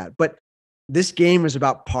think that, but this game is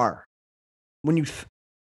about par. When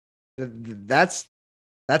that's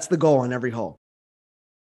the goal on every hole,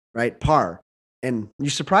 right? Par. And you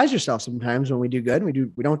surprise yourself sometimes when we do good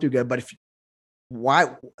and we don't do good. But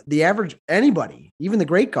why the average, anybody, even the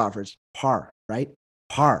great golfers, par, right?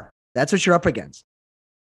 Par. That's what you're up against.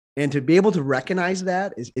 And to be able to recognize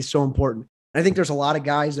that is so important. And I think there's a lot of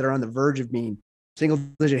guys that are on the verge of being single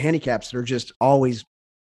digit handicaps that are just always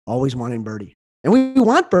wanting birdie. And we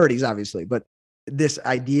want birdies, obviously, but this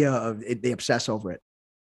idea of it, they obsess over it,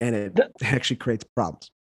 and it actually creates problems.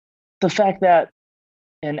 The fact that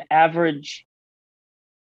an average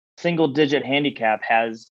single digit handicap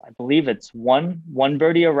has, I believe it's one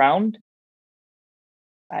birdie a round.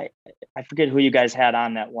 I forget who you guys had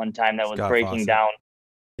on that one time that was breaking down.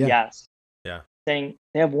 Yeah. Yes. Yeah. Saying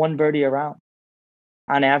they have 1 birdie a round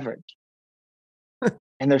on average.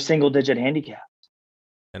 And they're single digit handicaps.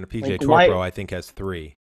 And a PJ Tour Pro, I think, has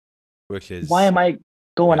 3, which is... Why am I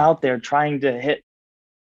going out there trying to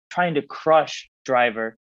crush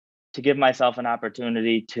driver to give myself an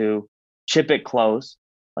opportunity to chip it close?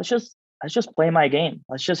 Let's just play my game.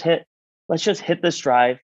 Let's just hit this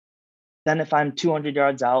drive. Then if I'm 200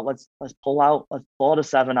 yards out, let's pull out a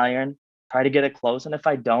 7-iron, try to get it close. And if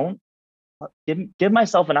I don't, give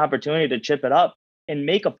myself an opportunity to chip it up and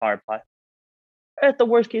make a par putt. At the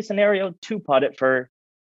worst case scenario, 2 putt it for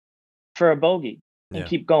a bogey and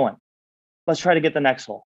keep going. Let's try to get the next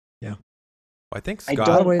hole. Yeah. Well, I think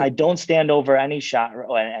Scott... I don't stand over any shot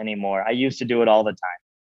anymore. I used to do it all the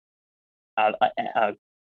time.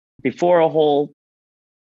 Before a hole,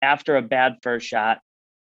 after a bad first shot,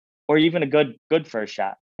 or even a good first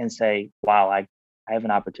shot, and say, "Wow, I have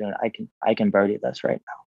an opportunity. I can birdie this right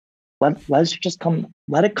now."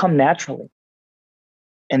 Let it come naturally.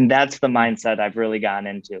 And that's the mindset I've really gotten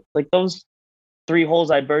into. Like those 3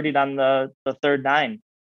 holes I birdied on the third 9,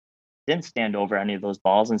 didn't stand over any of those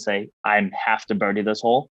balls and say, I have to birdie this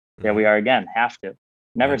hole. There we are again, have to.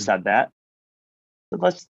 Never said that. So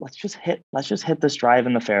let's just hit this drive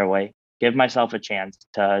in the fairway. Give myself a chance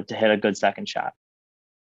to hit a good second shot.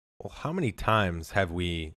 Well, how many times have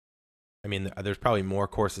we? I mean, there's probably more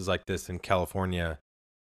courses like this in California,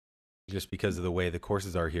 just because of the way the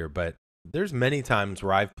courses are here. But there's many times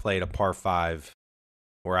where I've played a par 5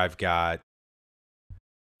 where I've got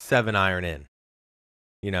 7-iron in,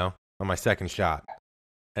 on my second shot.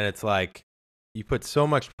 And it's like, you put so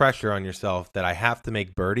much pressure on yourself that I have to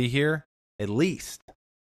make birdie here, at least.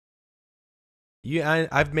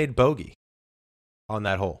 I've made bogey on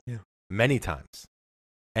that hole many times.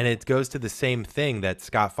 And it goes to the same thing that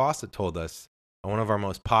Scott Fawcett told us on one of our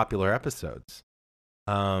most popular episodes,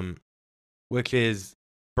 which is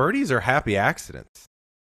birdies are happy accidents.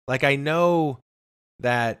 Like, I know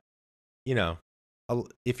that,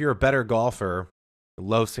 if you're a better golfer,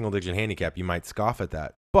 low single-digit handicap, you might scoff at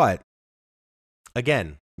that. But,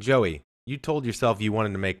 again, Joey, you told yourself you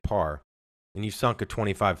wanted to make par, and you sunk a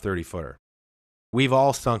 25, 30-footer. We've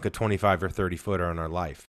all sunk a 25 or 30-footer in our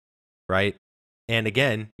life, right? And,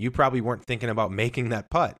 again, you probably weren't thinking about making that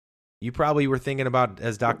putt. You probably were thinking about,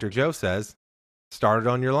 as Dr. Joe says, start it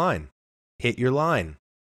on your line, hit your line,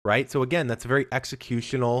 right? So, again, that's a very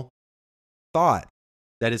executional thought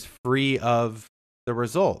that is free of the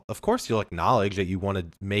result. Of course, you'll acknowledge that you want to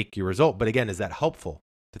make your result, but again, is that helpful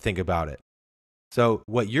to think about it? So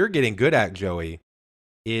what you're getting good at, Joey,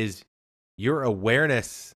 is your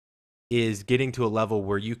awareness is getting to a level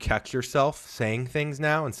where you catch yourself saying things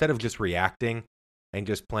now instead of just reacting and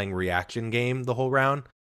just playing reaction game the whole round.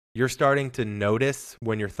 You're starting to notice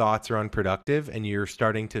when your thoughts are unproductive, and you're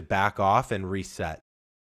starting to back off and reset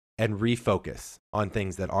and refocus on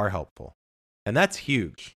things that are helpful. And that's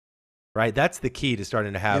huge, right? That's the key to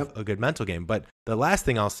starting to have a good mental game. But the last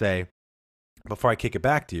thing I'll say before I kick it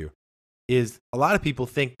back to you is a lot of people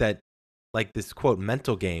think that like this quote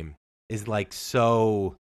mental game is like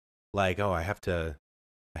so like, oh, I have to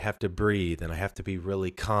breathe and I have to be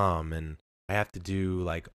really calm and I have to do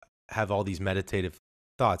like have all these meditative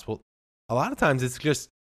thoughts. Well, a lot of times it's just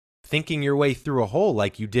thinking your way through a hole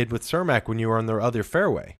like you did with Cermak when you were on the other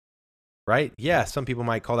fairway, right? Yeah, some people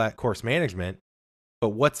might call that course management, but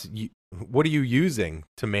what are you using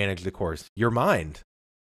to manage the course? Your mind,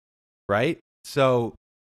 right? So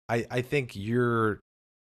I think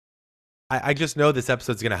I just know this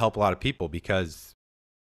episode's going to help a lot of people because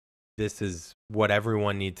this is what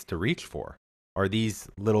everyone needs to reach for, are these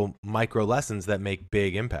little micro lessons that make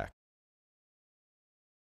big impact.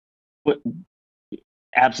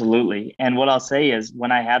 Absolutely. And what I'll say is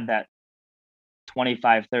when I had that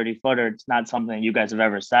 25, 30 footer, it's not something you guys have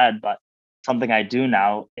ever said, but something I do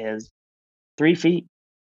now is 3 feet.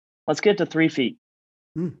 Let's get to 3 feet.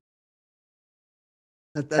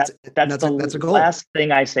 That's the a goal. last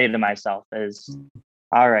thing I say to myself is,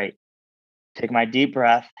 all right, take my deep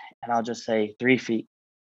breath and I'll just say 3 feet.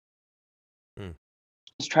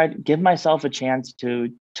 Just try to give myself a chance to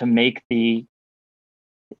make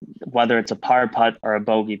whether it's a par putt or a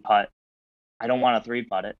bogey putt. I don't want to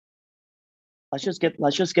 3-putt it. Let's just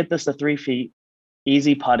get this to 3 feet,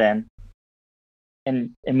 easy putt in,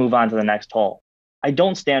 and move on to the next hole. I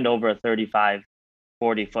don't stand over a 35,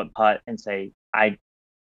 40-foot putt and say, I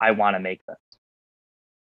want to make this.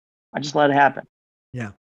 I just let it happen.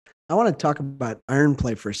 Yeah. I want to talk about iron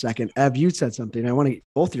play for a second. Ev, you said something. I want to get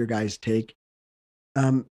both of your guys' take.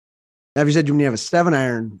 Ev, you said when you have a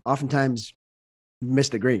 7-iron, oftentimes you miss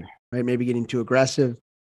the green, right? Maybe getting too aggressive.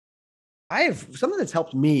 I have something that's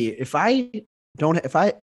helped me. If I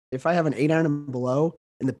have an 8-iron and below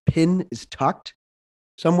and the pin is tucked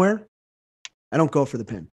somewhere, I don't go for the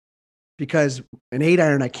pin because an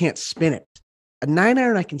 8-iron, I can't spin it. A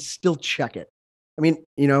 9-iron, I can still check it. I mean,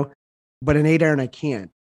 but an 8-iron, I can't.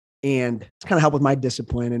 And it's kind of helped with my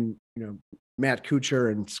discipline. And, Matt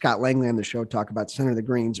Kuchar and Scott Langley on the show talk about center of the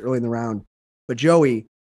greens early in the round. But Joey,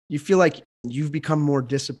 you feel like you've become more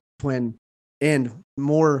disciplined and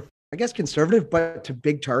more, I guess, conservative, but to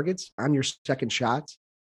big targets on your second shots.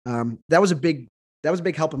 That was a big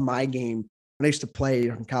help in my game when I used to play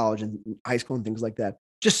in college and high school and things like that.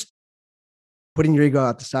 Just putting your ego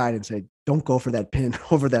out the side and say, don't go for that pin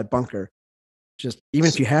over that bunker. Just even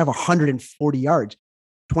if you have 140 yards,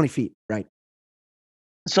 20 feet, right?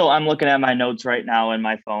 So I'm looking at my notes right now in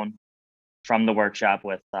my phone from the workshop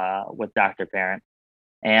with Dr. Parent,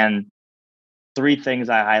 and 3 things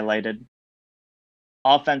I highlighted: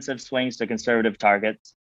 offensive swings to conservative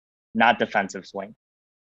targets, not defensive swing.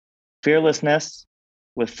 Fearlessness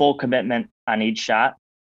with full commitment on each shot,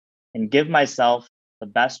 and give myself the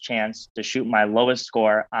best chance to shoot my lowest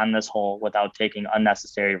score on this hole without taking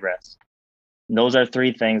unnecessary risks. And those are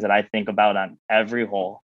 3 things that I think about on every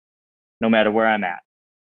hole, no matter where I'm at.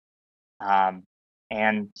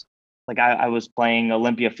 And like I was playing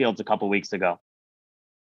Olympia Fields a couple weeks ago.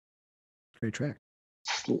 Great track.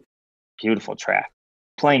 Beautiful track.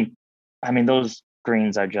 Those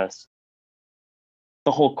greens are just,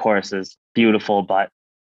 the whole course is beautiful, but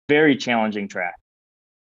very challenging track.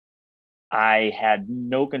 I had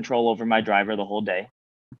no control over my driver the whole day.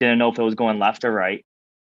 Didn't know if it was going left or right.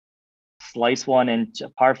 Slice one into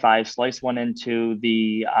par 5, slice one into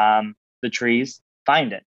the trees,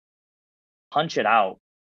 find it, punch it out.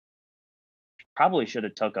 Probably should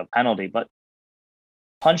have took a penalty, but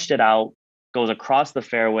punched it out, goes across the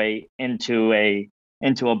fairway into a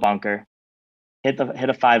bunker, hit a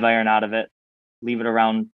 5-iron out of it, leave it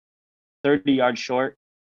around 30 yards short,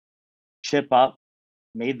 chip up,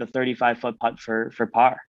 made the 35-foot putt for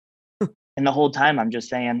par. And the whole time I'm just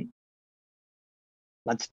saying,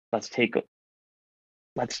 let's take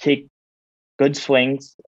good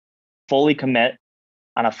swings, fully commit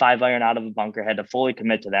on a 5-iron out of a bunker. Had to fully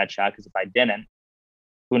commit to that shot because if I didn't,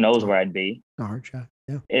 who knows where I'd be. A hard shot.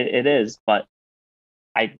 Yeah. It is, but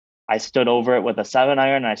I stood over it with a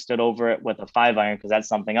 7-iron and I stood over it with a 5-iron because that's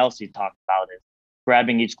something else you talked about, is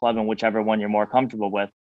grabbing each club and whichever one you're more comfortable with,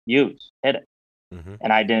 hit it. Mm-hmm.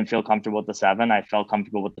 And I didn't feel comfortable with the 7. I felt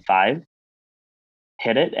comfortable with the 5,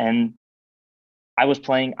 hit it. And I was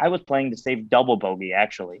playing to save double bogey,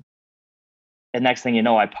 actually. And next thing you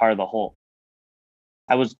know, I par the hole.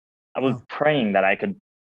 I was praying that I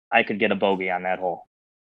could get a bogey on that hole.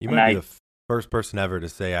 You might be the first person ever to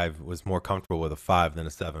say I was more comfortable with a 5 than a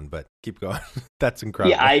 7, but keep going. That's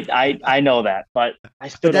incredible. Yeah, I know that, but I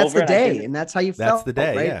stood over. That's the day, and that's how you felt. That's the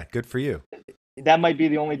day, right? Yeah. Good for you. That might be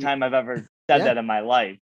the only time I've ever said that in my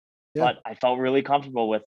life, but I felt really comfortable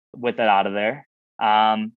with it out of there.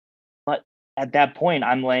 But at that point,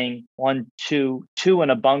 I'm laying 1, 2, 2 in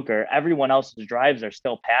a bunker. Everyone else's drives are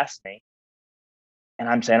still past me. And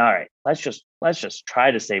I'm saying, all right, let's just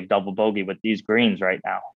try to save double bogey with these greens right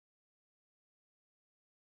now.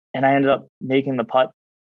 And I ended up making the putt.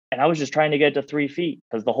 And I was just trying to get to 3 feet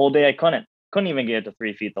because the whole day I couldn't even get to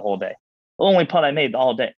 3 feet the whole day. The only putt I made the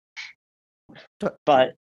whole day.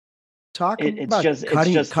 But it's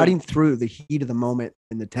just cutting through the heat of the moment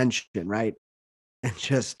and the tension, right? And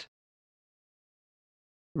just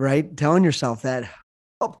telling yourself that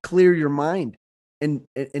help clear your mind and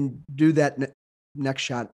do that next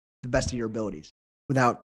shot the best of your abilities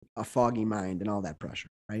without a foggy mind and all that pressure,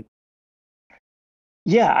 right?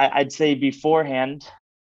 Yeah, I'd say beforehand,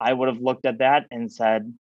 I would have looked at that and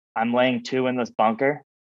said, I'm laying 2 in this bunker.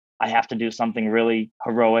 I have to do something really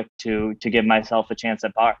heroic to give myself a chance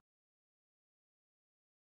at par.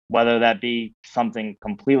 Whether that be something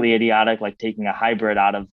completely idiotic, like taking a hybrid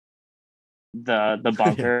out of the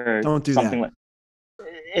bunker, yeah, don't do something that.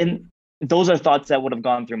 And those are thoughts that would have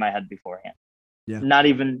gone through my head beforehand. Yeah. Not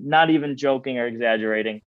even joking or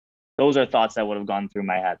exaggerating. Those are thoughts that would have gone through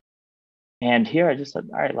my head. And here I just said,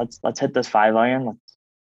 all right, let's hit this 5-iron, let's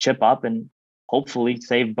chip up and hopefully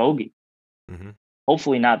save bogey. Mm-hmm.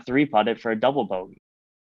 Hopefully not 3-putt it for a double bogey.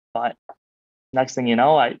 But next thing you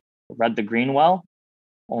know, I read the green well,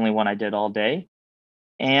 only one I did all day,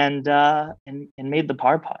 and made the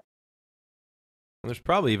par putt. There's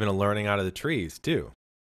probably even a learning out of the trees too,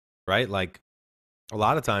 right? Like a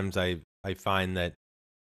lot of times I find that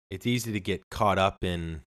it's easy to get caught up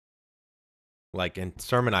in, like, and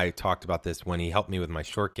Sermon and I talked about this when he helped me with my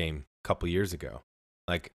short game a couple years ago.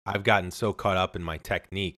 Like I've gotten so caught up in my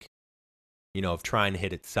technique, of trying to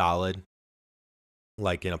hit it solid,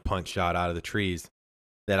 like in a punch shot out of the trees,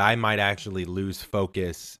 that I might actually lose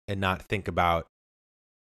focus and not think about,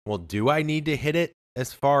 well, do I need to hit it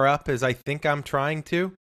as far up as I think I'm trying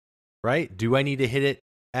to? Right? Do I need to hit it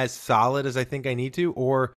as solid as I think I need to?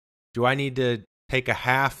 Or do I need to take a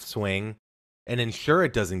half swing and ensure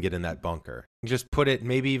it doesn't get in that bunker? Just put it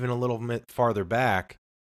maybe even a little bit farther back,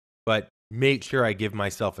 but make sure I give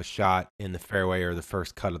myself a shot in the fairway or the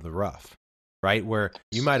first cut of the rough, right? Where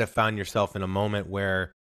you might have found yourself in a moment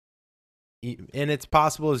where, and it's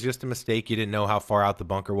possible it's just a mistake. You didn't know how far out the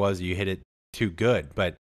bunker was. You hit it too good.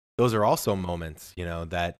 But those are also moments,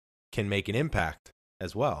 that can make an impact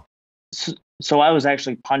as well. So I was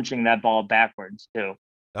actually punching that ball backwards too.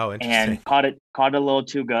 Oh, interesting. And caught it a little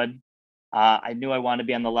too good. I knew I wanted to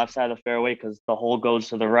be on the left side of the fairway because the hole goes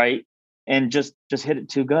to the right, and just hit it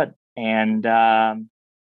too good and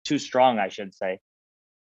too strong, I should say.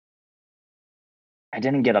 I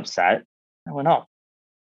didn't get upset. I went, oh,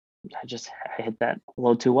 I hit that a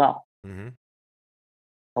little too well. Mm-hmm.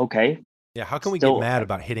 Okay. Yeah, how can we get mad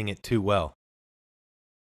about hitting it too well?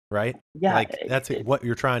 Right? Yeah. Like that's what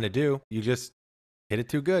you're trying to do. You just hit it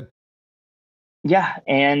too good. Yeah.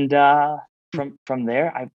 And from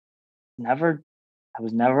there, I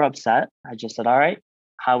was never upset. I just said, all right,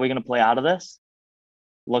 how are we going to play out of this?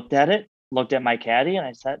 Looked at my caddy, and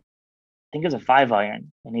I said, I think it's a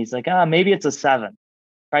 5-iron. And he's like, maybe it's a 7.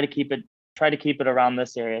 Try to keep it around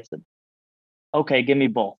this area. I said, okay, give me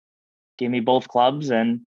both clubs.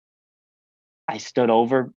 And I stood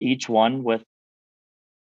over each one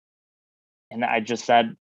and I just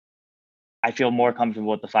said, I feel more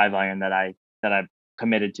comfortable with the 5-iron that I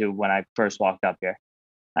committed to when I first walked up here.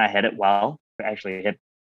 I hit it well. Actually hit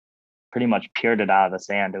pretty much peered it out of the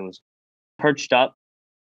sand. It was perched up,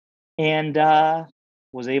 and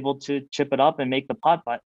was able to chip it up and make the putt.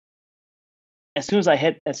 But as soon as I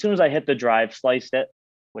hit the drive, sliced it,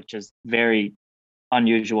 which is very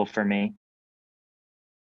unusual for me,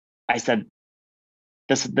 I said,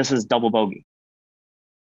 this is double bogey.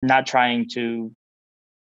 Not trying to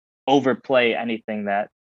overplay anything that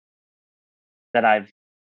I've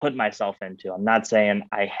put myself into. I'm not saying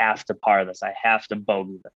I have to par this. I have to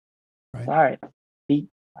bogey this. Right. All right.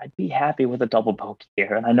 I'd be happy with a double bogey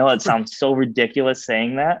here. And I know it sounds so ridiculous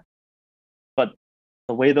saying that, but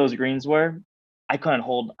the way those greens were, I couldn't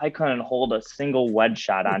hold a single wedge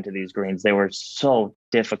shot onto these greens. They were so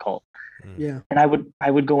difficult. Yeah. And I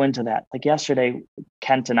would go into that. Like yesterday,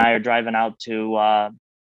 Kent and I are driving out to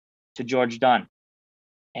George Dunn,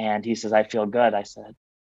 and he says, I feel good. I said,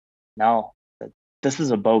 no, this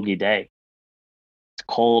is a bogey day. It's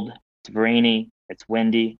cold, it's rainy, it's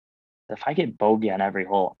windy. If I get bogey on every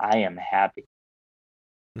hole, I am happy.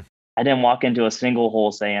 I didn't walk into a single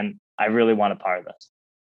hole saying, I really want to par this.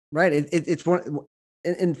 Right. It's one,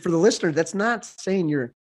 and for the listener, that's not saying you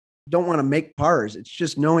don't want to make pars. It's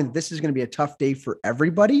just knowing this is going to be a tough day for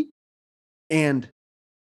everybody. And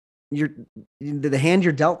the hand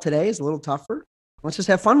you're dealt today is a little tougher. Let's just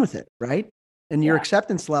have fun with it, right? And your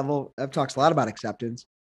acceptance level, Ev talks a lot about acceptance,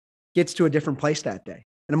 gets to a different place that day,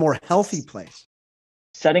 in a more healthy place.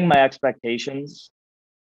 Setting my expectations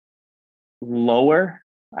lower,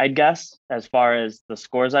 I guess, as far as the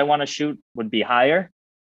scores I want to shoot would be higher,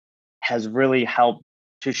 has really helped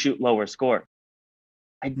to shoot lower score.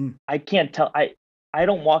 I can't tell. I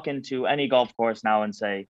don't walk into any golf course now and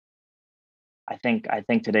say, I think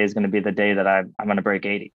today is going to be the day that I'm going to break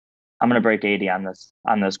 80. I'm going to break 80 on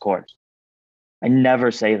this course. I never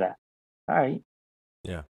say that. All right.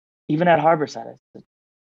 Yeah. Even at Harborside, it's a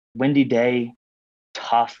windy day,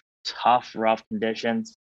 tough, rough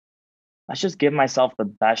conditions. Let's just give myself the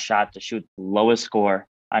best shot to shoot the lowest score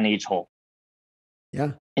on each hole.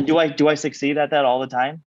 Yeah. And do I succeed at that all the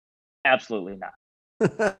time? Absolutely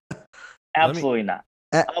not. Absolutely not.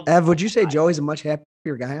 Ev, would you say Joey's a much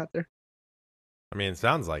happier guy out there? I mean, it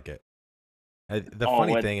sounds like it. The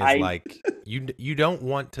funny thing is, like, you don't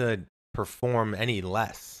want to perform any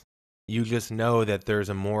less. You just know that there's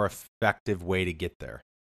a more effective way to get there,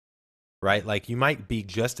 right? Like, you might be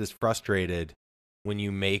just as frustrated when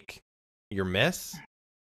you make your miss,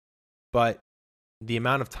 but the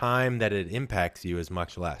amount of time that it impacts you is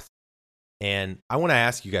much less. And I want to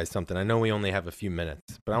ask you guys something. I know we only have a few minutes,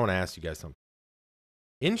 but I want to ask you guys something.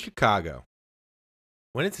 In Chicago,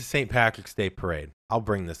 when it's a St. Patrick's Day parade, I'll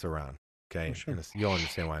bring this around, okay? Sure. You'll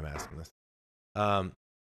understand why I'm asking this.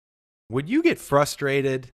 Would you get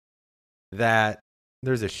frustrated that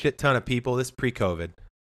there's a shit ton of people, this pre-COVID,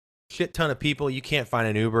 shit ton of people, you can't find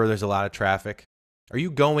an Uber, there's a lot of traffic? Are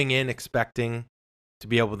you going in expecting to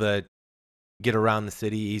be able to get around the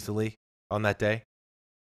city easily on that day?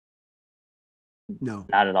 No.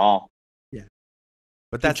 Not at all. Yeah.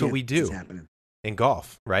 But that's what we do in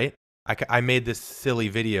golf, right? I made this silly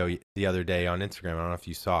video the other day on Instagram. I don't know if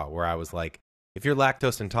you saw it, where I was like, if you're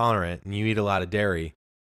lactose intolerant and you eat a lot of dairy,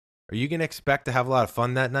 are you going to expect to have a lot of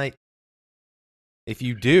fun that night? If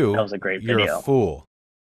you do, that was a great you're video. A fool,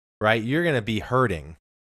 right? You're going to be hurting,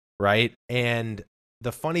 right? And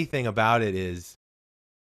the funny thing about it is,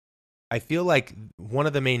 I feel like one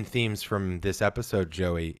of the main themes from this episode,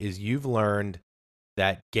 Joey, is you've learned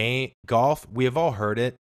that golf, we have all heard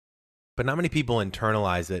it, but not many people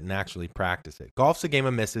internalize it and actually practice it. Golf's a game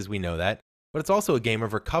of misses, we know that, but it's also a game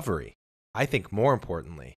of recovery, I think more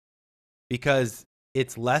importantly, because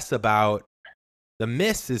it's less about the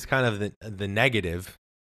miss is kind of the negative.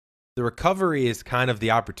 The recovery is kind of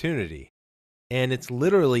the opportunity. And it's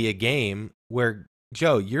literally a game where,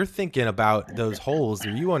 Joe, you're thinking about those holes.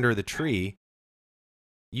 Are you under the tree?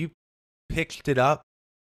 You pitched it up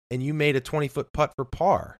and you made a 20-foot putt for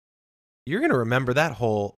par. You're going to remember that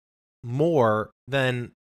hole more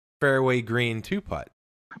than fairway green 2-putt.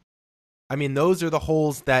 I mean, those are the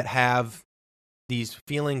holes that have these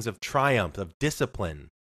feelings of triumph, of discipline.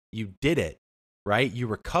 You did it, right? You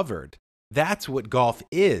recovered. That's what golf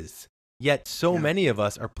is. Yet so many of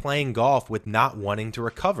us are playing golf with not wanting to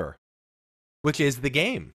recover, which is the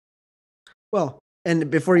game. Well, and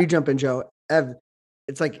before you jump in, Joe, Ev,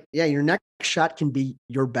 it's like, your next shot can be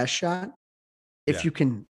your best shot if you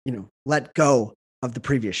can, let go of the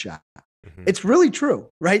previous shot. Mm-hmm. It's really true,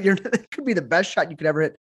 right? It could be the best shot you could ever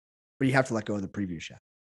hit, but you have to let go of the previous shot.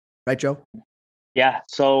 Right, Joe? Yeah.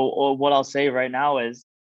 So what I'll say right now is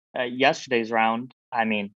yesterday's round, I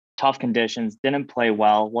mean, tough conditions, didn't play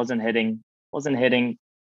well, wasn't hitting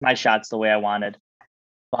my shots the way I wanted.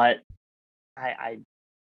 But I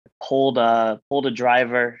pulled a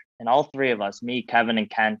driver, and all three of us, me, Kevin, and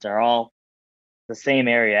Kent, are all the same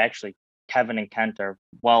area. Actually, Kevin and Kent are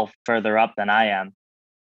well further up than I am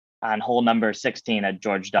on hole number 16 at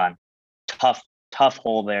George Dunn. Tough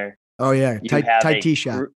hole there. Oh yeah, tight tee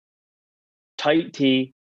shot. Tight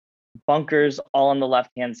tee, bunkers all on the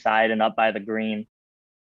left-hand side and up by the green.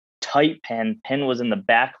 Tight pin was in the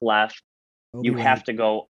back left. You have to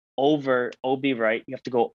go over OB right. You have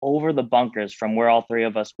to go over the bunkers from where all three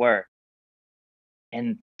of us were.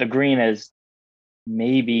 And the green is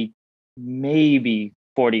maybe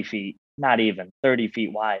 40 feet, not even 30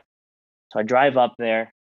 feet wide. So I drive up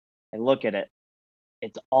there, I look at it.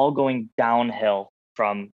 It's all going downhill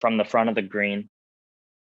from the front of the green.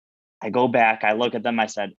 I go back, I look at them. I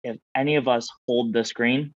said, if any of us hold this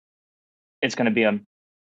green, it's going to be an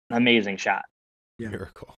amazing shot. Yeah.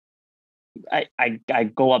 Miracle. I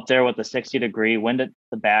go up there with a 60-degree, wind at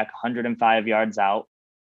the back, 105 yards out,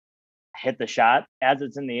 hit the shot. As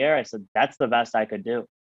it's in the air, I said, that's the best I could do.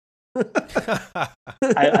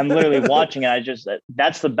 I'm literally watching it.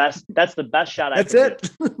 That's the best shot I could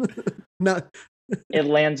do. No. It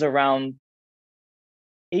lands around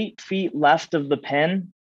 8 feet left of the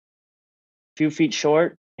pin. few feet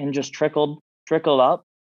short and just trickled up.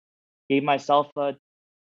 Gave myself a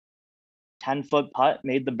 10-foot putt,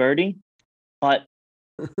 made the birdie, but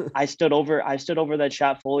I stood over that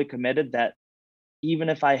shot fully committed that even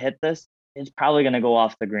if I hit this, it's probably going to go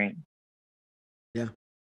off the green. Yeah.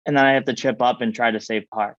 And then I have to chip up and try to save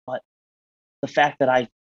par. But the fact that I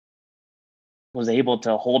was able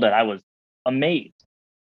to hold it, I was amazed,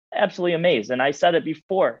 absolutely amazed. And I said it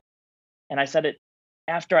before, and I said it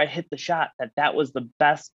after I hit the shot, that was the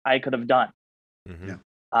best I could have done.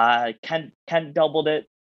 Mm-hmm. Ken doubled it,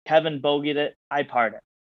 Kevin bogeyed it, I parred it.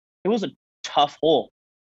 It was a tough hole.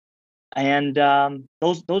 And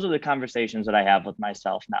those are the conversations that I have with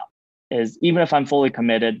myself now. Is even if I'm fully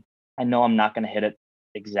committed, I know I'm not going to hit it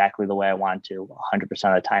exactly the way I want to 100% of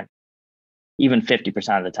the time, even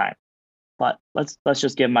 50% of the time. But let's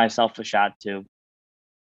just give myself a shot to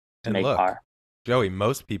make par. Joey,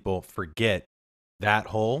 most people forget that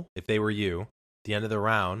hole. If they were you, at the end of the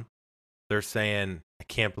round, they're saying, "I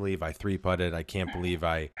can't believe I 3-putted. I can't believe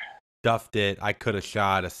I duffed it. I could have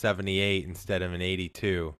shot a 78 instead of an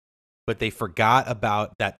 82." But they forgot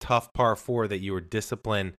about that tough par 4 that you were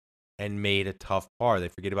disciplined and made a tough par. They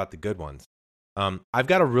forget about the good ones. I've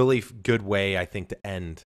got a really good way, I think, to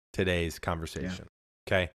end today's conversation.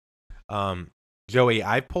 Yeah. Okay. Joey,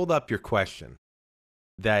 I pulled up your question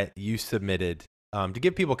that you submitted to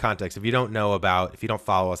give people context. If you don't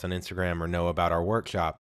follow us on Instagram or know about our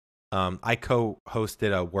workshop, I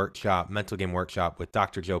co-hosted a workshop, mental game workshop with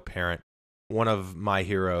Dr. Joe Parent, one of my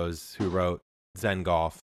heroes who wrote Zen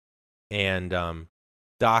Golf. And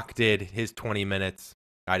Doc did his 20 minutes.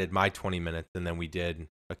 I did my 20 minutes. And then we did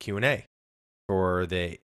a Q&A for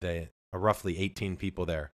the roughly 18 people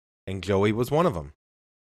there. And Joey was one of them.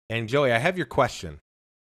 And Joey, I have your question.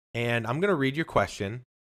 And I'm going to read your question.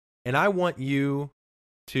 And I want you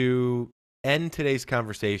to end today's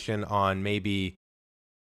conversation on maybe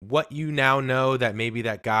what you now know that maybe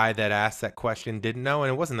that guy that asked that question didn't know,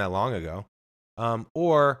 and it wasn't that long ago.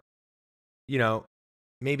 Or,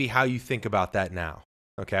 maybe how you think about that now.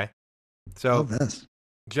 Okay. So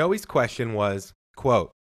Joey's question was,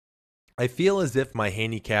 quote, "I feel as if my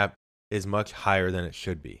handicap is much higher than it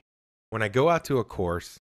should be. When I go out to a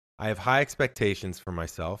course, I have high expectations for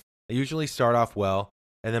myself. I usually start off well,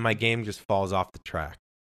 and then my game just falls off the track."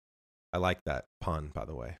 I like that pun, by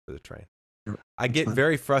the way, for the train. "I get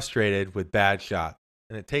very frustrated with bad shots,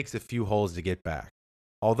 and it takes a few holes to get back.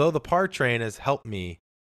 Although the par train has helped me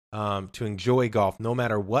to enjoy golf no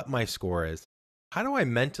matter what my score is, how do I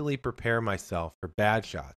mentally prepare myself for bad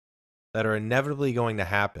shots that are inevitably going to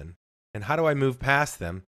happen, and how do I move past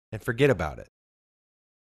them and forget about it?"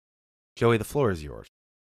 Joey, the floor is yours.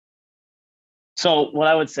 So what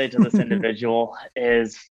I would say to this individual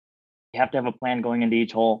is you have to have a plan going into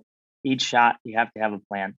each hole. Each shot, you have to have a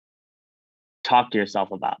plan. Talk to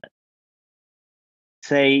yourself about it.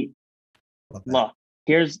 Say, look,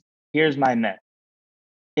 here's my myth.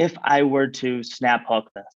 If I were to snap hook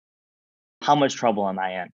this, how much trouble am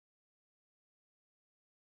I in?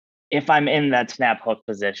 If I'm in that snap hook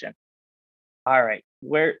position, all right,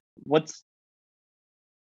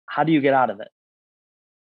 how do you get out of it?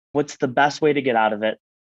 What's the best way to get out of it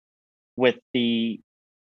with the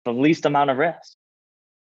least amount of risk?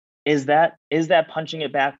 Is that punching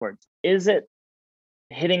it backwards? Is it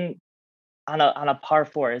hitting on a par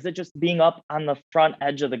 4? Is it just being up on the front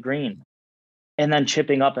edge of the green and then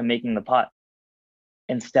chipping up and making the putt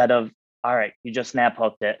instead of, all right, you just snap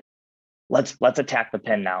hooked it. Let's attack the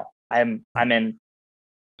pin now. I'm in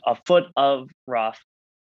a foot of rough.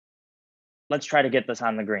 Let's try to get this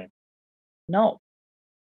on the green. No,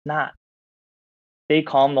 not. Stay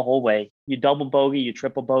calm the whole way. You double bogey, you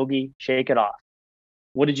triple bogey, shake it off.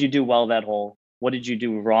 What did you do well that hole? What did you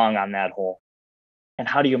do wrong on that hole? And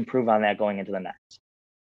how do you improve on that going into the next?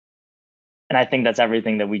 And I think that's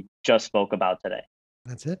everything that we just spoke about today.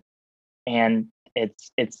 That's it. And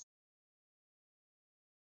it's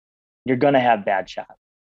you're going to have bad shots.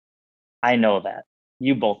 I know that.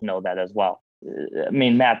 You both know that as well. I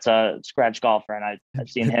mean, Matt's a scratch golfer, and I've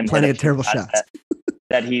seen him plenty of terrible shots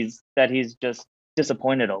that he's just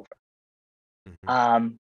disappointed over.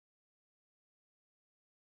 Mm-hmm.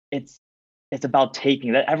 It's about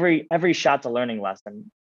taking that. Every shot's a learning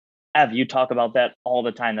lesson. Ev, you talk about that all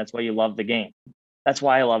the time. That's why you love the game. That's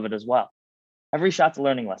why I love it as well. Every shot's a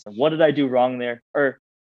learning lesson. What did I do wrong there? Or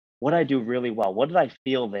what did I do really well? What did I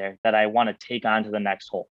feel there that I want to take on to the next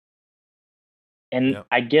hole? And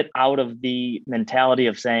I get out of the mentality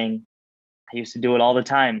of saying, I used to do it all the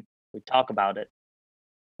time. We talk about it.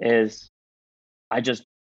 Is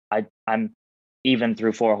I'm even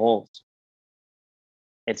through 4 holes.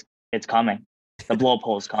 It's coming. The blow up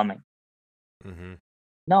hole is coming. Mm-hmm.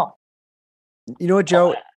 No. You know what,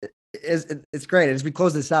 Joe? It's great. As we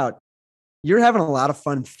close this out, you're having a lot of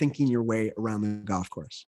fun thinking your way around the golf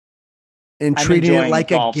course and I'm treating it enjoying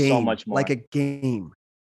like a golf so game, much more. like a game.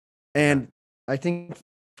 And I think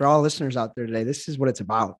for all listeners out there today, this is what it's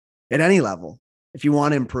about at any level. If you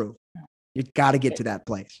want to improve, you got to get to that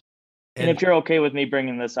place. And if you're okay with me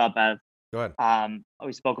bringing this up, Ev, go ahead.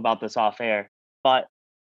 We spoke about this off air, but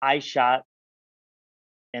I shot,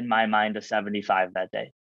 in my mind, a 75 that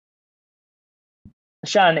day. I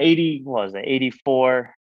shot an 80, what was it,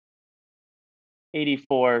 84,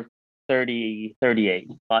 30,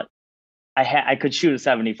 38, but I could shoot a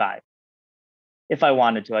 75 if I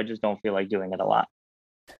wanted to. I just don't feel like doing it a lot.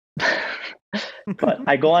 But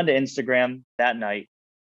I go onto Instagram that night,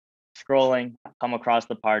 scrolling, come across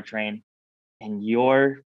the par train, and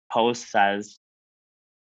your post says,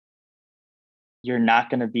 you're not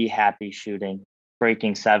going to be happy shooting,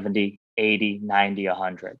 breaking 70, 80, 90,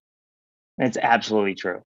 100. And it's absolutely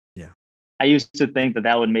true. Yeah. I used to think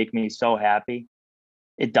that would make me so happy.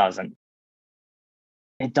 It doesn't.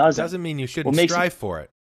 It doesn't. It doesn't mean you shouldn't strive for it,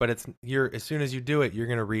 but as soon as you do it, you're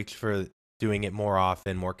going to reach for doing it more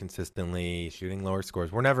often, more consistently, shooting lower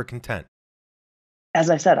scores. We're never content. As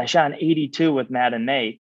I said, I shot an 82 with Matt in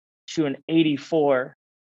May, shooting 84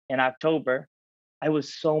 in October. I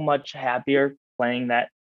was so much happier playing that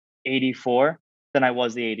 84 than I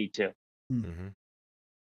was the 82. Mm-hmm.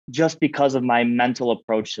 Just because of my mental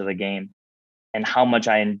approach to the game and how much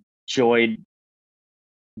I enjoyed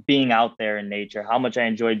being out there in nature, how much I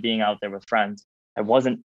enjoyed being out there with friends. I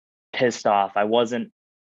wasn't pissed off. I wasn't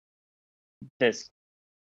this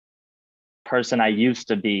person I used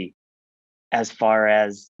to be, as far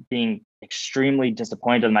as being extremely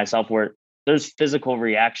disappointed in myself, where there's physical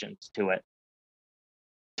reactions to it,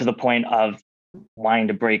 to the point of wanting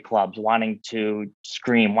to break clubs, wanting to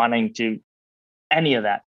scream, wanting to any of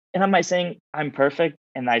that. And am I saying I'm perfect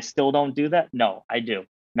and I still don't do that? No, I do.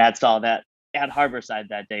 Matt saw that at Harborside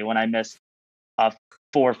that day when I missed a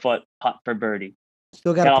 4-foot putt for birdie.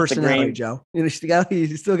 Still got a personality, Joe. You still got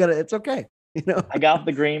it. It's okay. I got off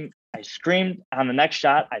the green. I screamed on the next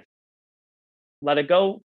shot. I let it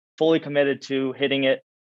go, fully committed to hitting it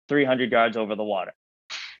 300 yards over the water.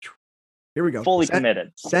 Here we go. Fully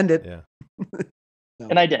committed. Send it. Yeah. No.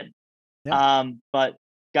 And I did. Yeah. But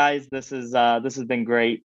guys, this has been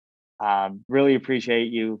great. Really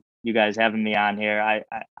appreciate you guys having me on here.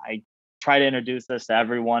 I try to introduce this to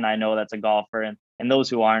everyone I know that's a golfer, and those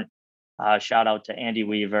who aren't. Shout out to Andy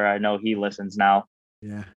Weaver. I know he listens now.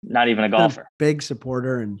 Yeah. Not even a golfer. Big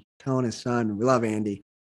supporter and telling his son. We love Andy.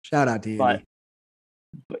 Shout out to Andy.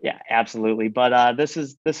 But yeah, absolutely. But this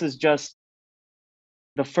is just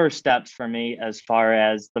the first steps for me as far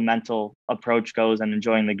as the mental approach goes and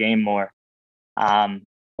enjoying the game more.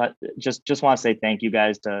 But just want to say thank you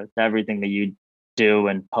guys to everything that you do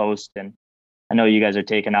and post. And I know you guys are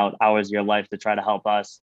taking out hours of your life to try to help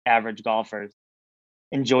us average golfers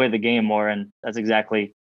enjoy the game more. And that's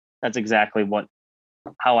exactly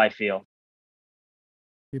how I feel.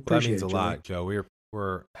 That means a lot, Joe.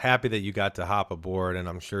 We're happy that you got to hop aboard, and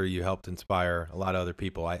I'm sure you helped inspire a lot of other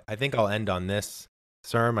people. I think I'll end on this,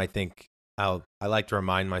 Serm. I think I like to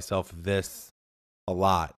remind myself of this a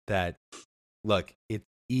lot, that look, it's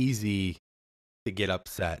easy to get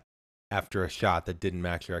upset after a shot that didn't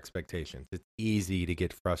match your expectations. It's easy to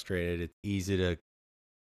get frustrated. It's easy to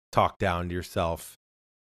talk down to yourself,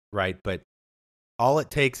 right? But all it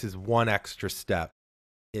takes is one extra step.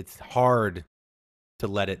 It's hard to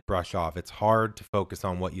let it brush off. It's hard to focus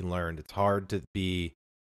on what you learned. It's hard to be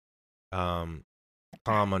calm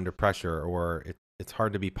under pressure, or it's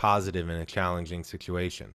hard to be positive in a challenging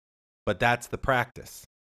situation. But that's the practice,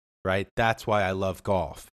 right? That's why I love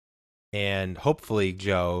golf. And hopefully,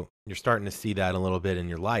 Joe, you're starting to see that a little bit in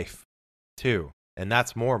your life too. And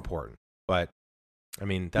that's more important. But I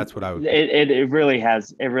mean, that's what I would. It really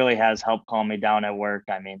has helped calm me down at work.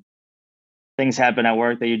 I mean, things happen at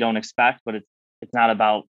work that you don't expect, but it's not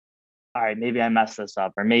about, all right, maybe I messed this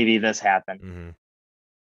up or maybe this happened. Mm-hmm.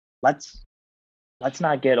 Let's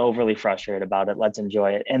not get overly frustrated about it. Let's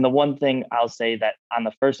enjoy it. And the one thing I'll say that on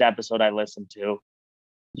the first episode I listened to,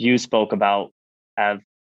 you spoke about,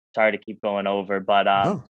 sorry to keep going over, but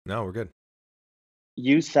no, we're good.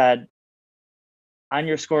 You said on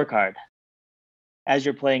your scorecard, as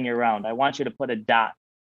you're playing your round, I want you to put a dot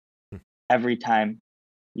every time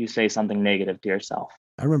you say something negative to yourself.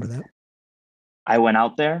 I remember that. I went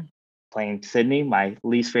out there playing Sydney, my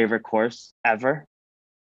least favorite course ever.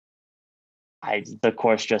 The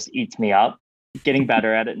course just eats me up. Getting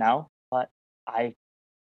better at it now, but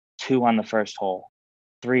 2 on the first hole,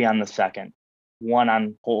 3 on the second, 1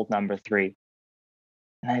 on hole number 3.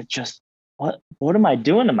 And I just, what am I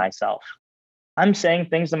doing to myself? I'm saying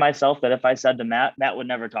things to myself that if I said to Matt would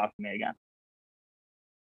never talk to me again.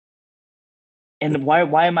 And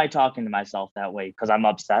why am I talking to myself that way? Because I'm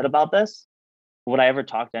upset about this? Would I ever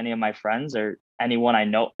talk to any of my friends or anyone I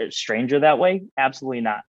know, a stranger, that way? Absolutely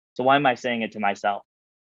not. So why am I saying it to myself?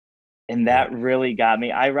 And that really got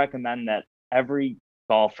me. I recommend that every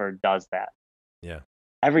golfer does that. Yeah.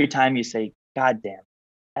 Every time you say, God damn,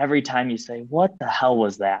 every time you say, what the hell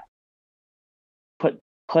was that?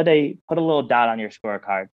 Put a little dot on your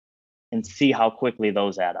scorecard and see how quickly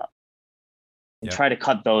those add up. And try to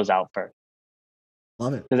cut those out first.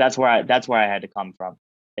 Love it. Because that's where I had to come from,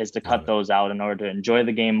 is to cut those out in order to enjoy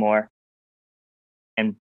the game more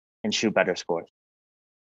and shoot better scores.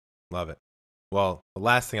 Love it. Well, the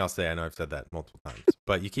last thing I'll say, I know I've said that multiple times,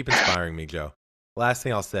 but you keep inspiring me, Joe. Last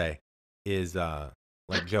thing I'll say is,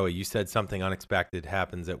 like Joey, you said something unexpected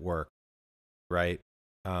happens at work, right?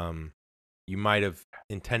 You might have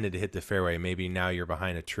intended to hit the fairway. Maybe now you're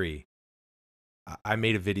behind a tree. I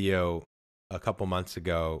made a video a couple months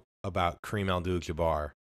ago about Kareem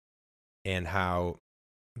Abdul-Jabbar and how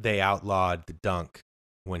they outlawed the dunk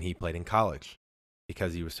when he played in college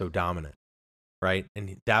because he was so dominant, right?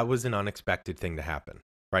 And that was an unexpected thing to happen,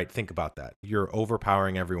 right? Think about that. You're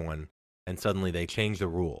overpowering everyone, and suddenly they change the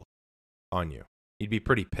rule on you. You'd be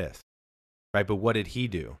pretty pissed, right? But what did he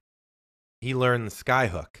do? He learned the sky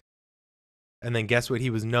hook. And then guess what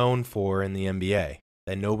he was known for in the NBA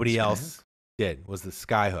that nobody else did, was the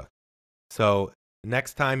sky hook. So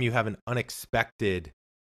next time you have an unexpected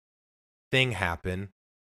thing happen,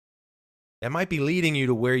 that might be leading you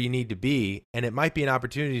to where you need to be, and it might be an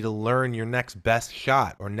opportunity to learn your next best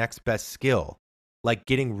shot or next best skill, like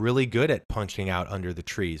getting really good at punching out under the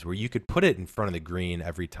trees where you could put it in front of the green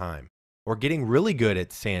every time, or getting really good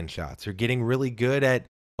at sand shots, or getting really good at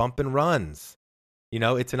bump and runs. You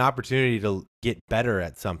know, it's an opportunity to get better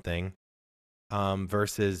at something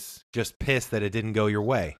versus just pissed that it didn't go your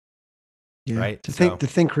way. Yeah, right? To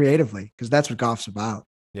think creatively, because that's what golf's about.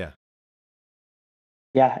 Yeah.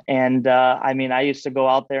 Yeah. And I mean, I used to go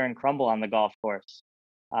out there and crumble on the golf course,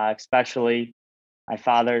 especially my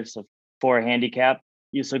father's a 4 handicap,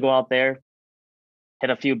 used to go out there, hit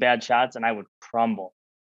a few bad shots, and I would crumble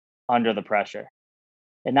under the pressure.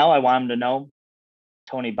 And now I want him to know,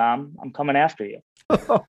 Tony Baum, I'm coming after you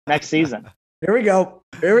next season. Here we go.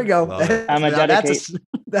 I'm gonna dedicate.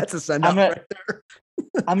 That's a send up right there.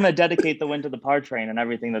 I'm gonna dedicate the win to the par train and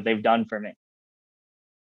everything that they've done for me.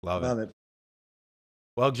 Love it.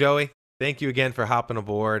 Well, Joey, thank you again for hopping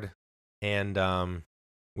aboard, and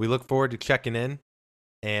we look forward to checking in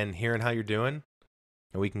and hearing how you're doing,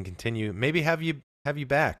 and we can continue. Maybe have you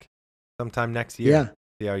back sometime next year. Yeah.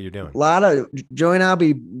 See how you're doing. Joey and I'll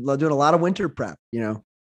be doing a lot of winter prep. You know,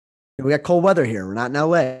 we got cold weather here. We're not in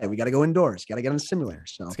LA. We got to go indoors. Got to get on the simulator.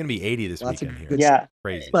 So it's gonna be 80 this weekend here. Yeah,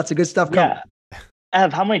 crazy. Lots of good stuff coming. Yeah.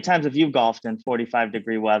 Ev, how many times have you golfed in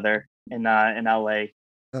 45-degree weather in LA?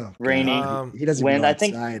 Oh, rainy, he doesn't wind. Go I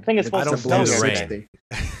think it's supposed to snow here.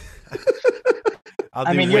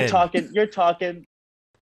 I mean,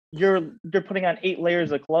 you're putting on 8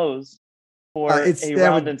 layers of clothes for a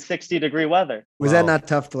round in 60-degree weather. Was that not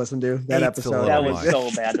tough to listen to? That episode? That was so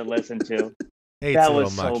bad to listen to. That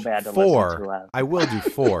was so bad to listen to. I will do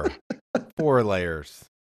 4. 4 layers,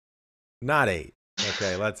 not 8.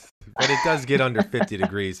 Okay, but it does get under 50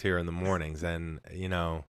 degrees here in the mornings, and you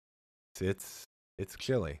know, it's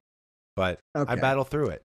chilly, but I battle through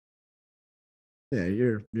it. Yeah,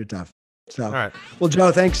 you're tough. So, all right. Well,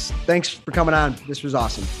 Joe, thanks for coming on. This was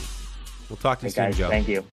awesome. We'll talk to you soon, guys, Joe. Thank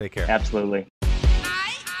you. Take care. Absolutely.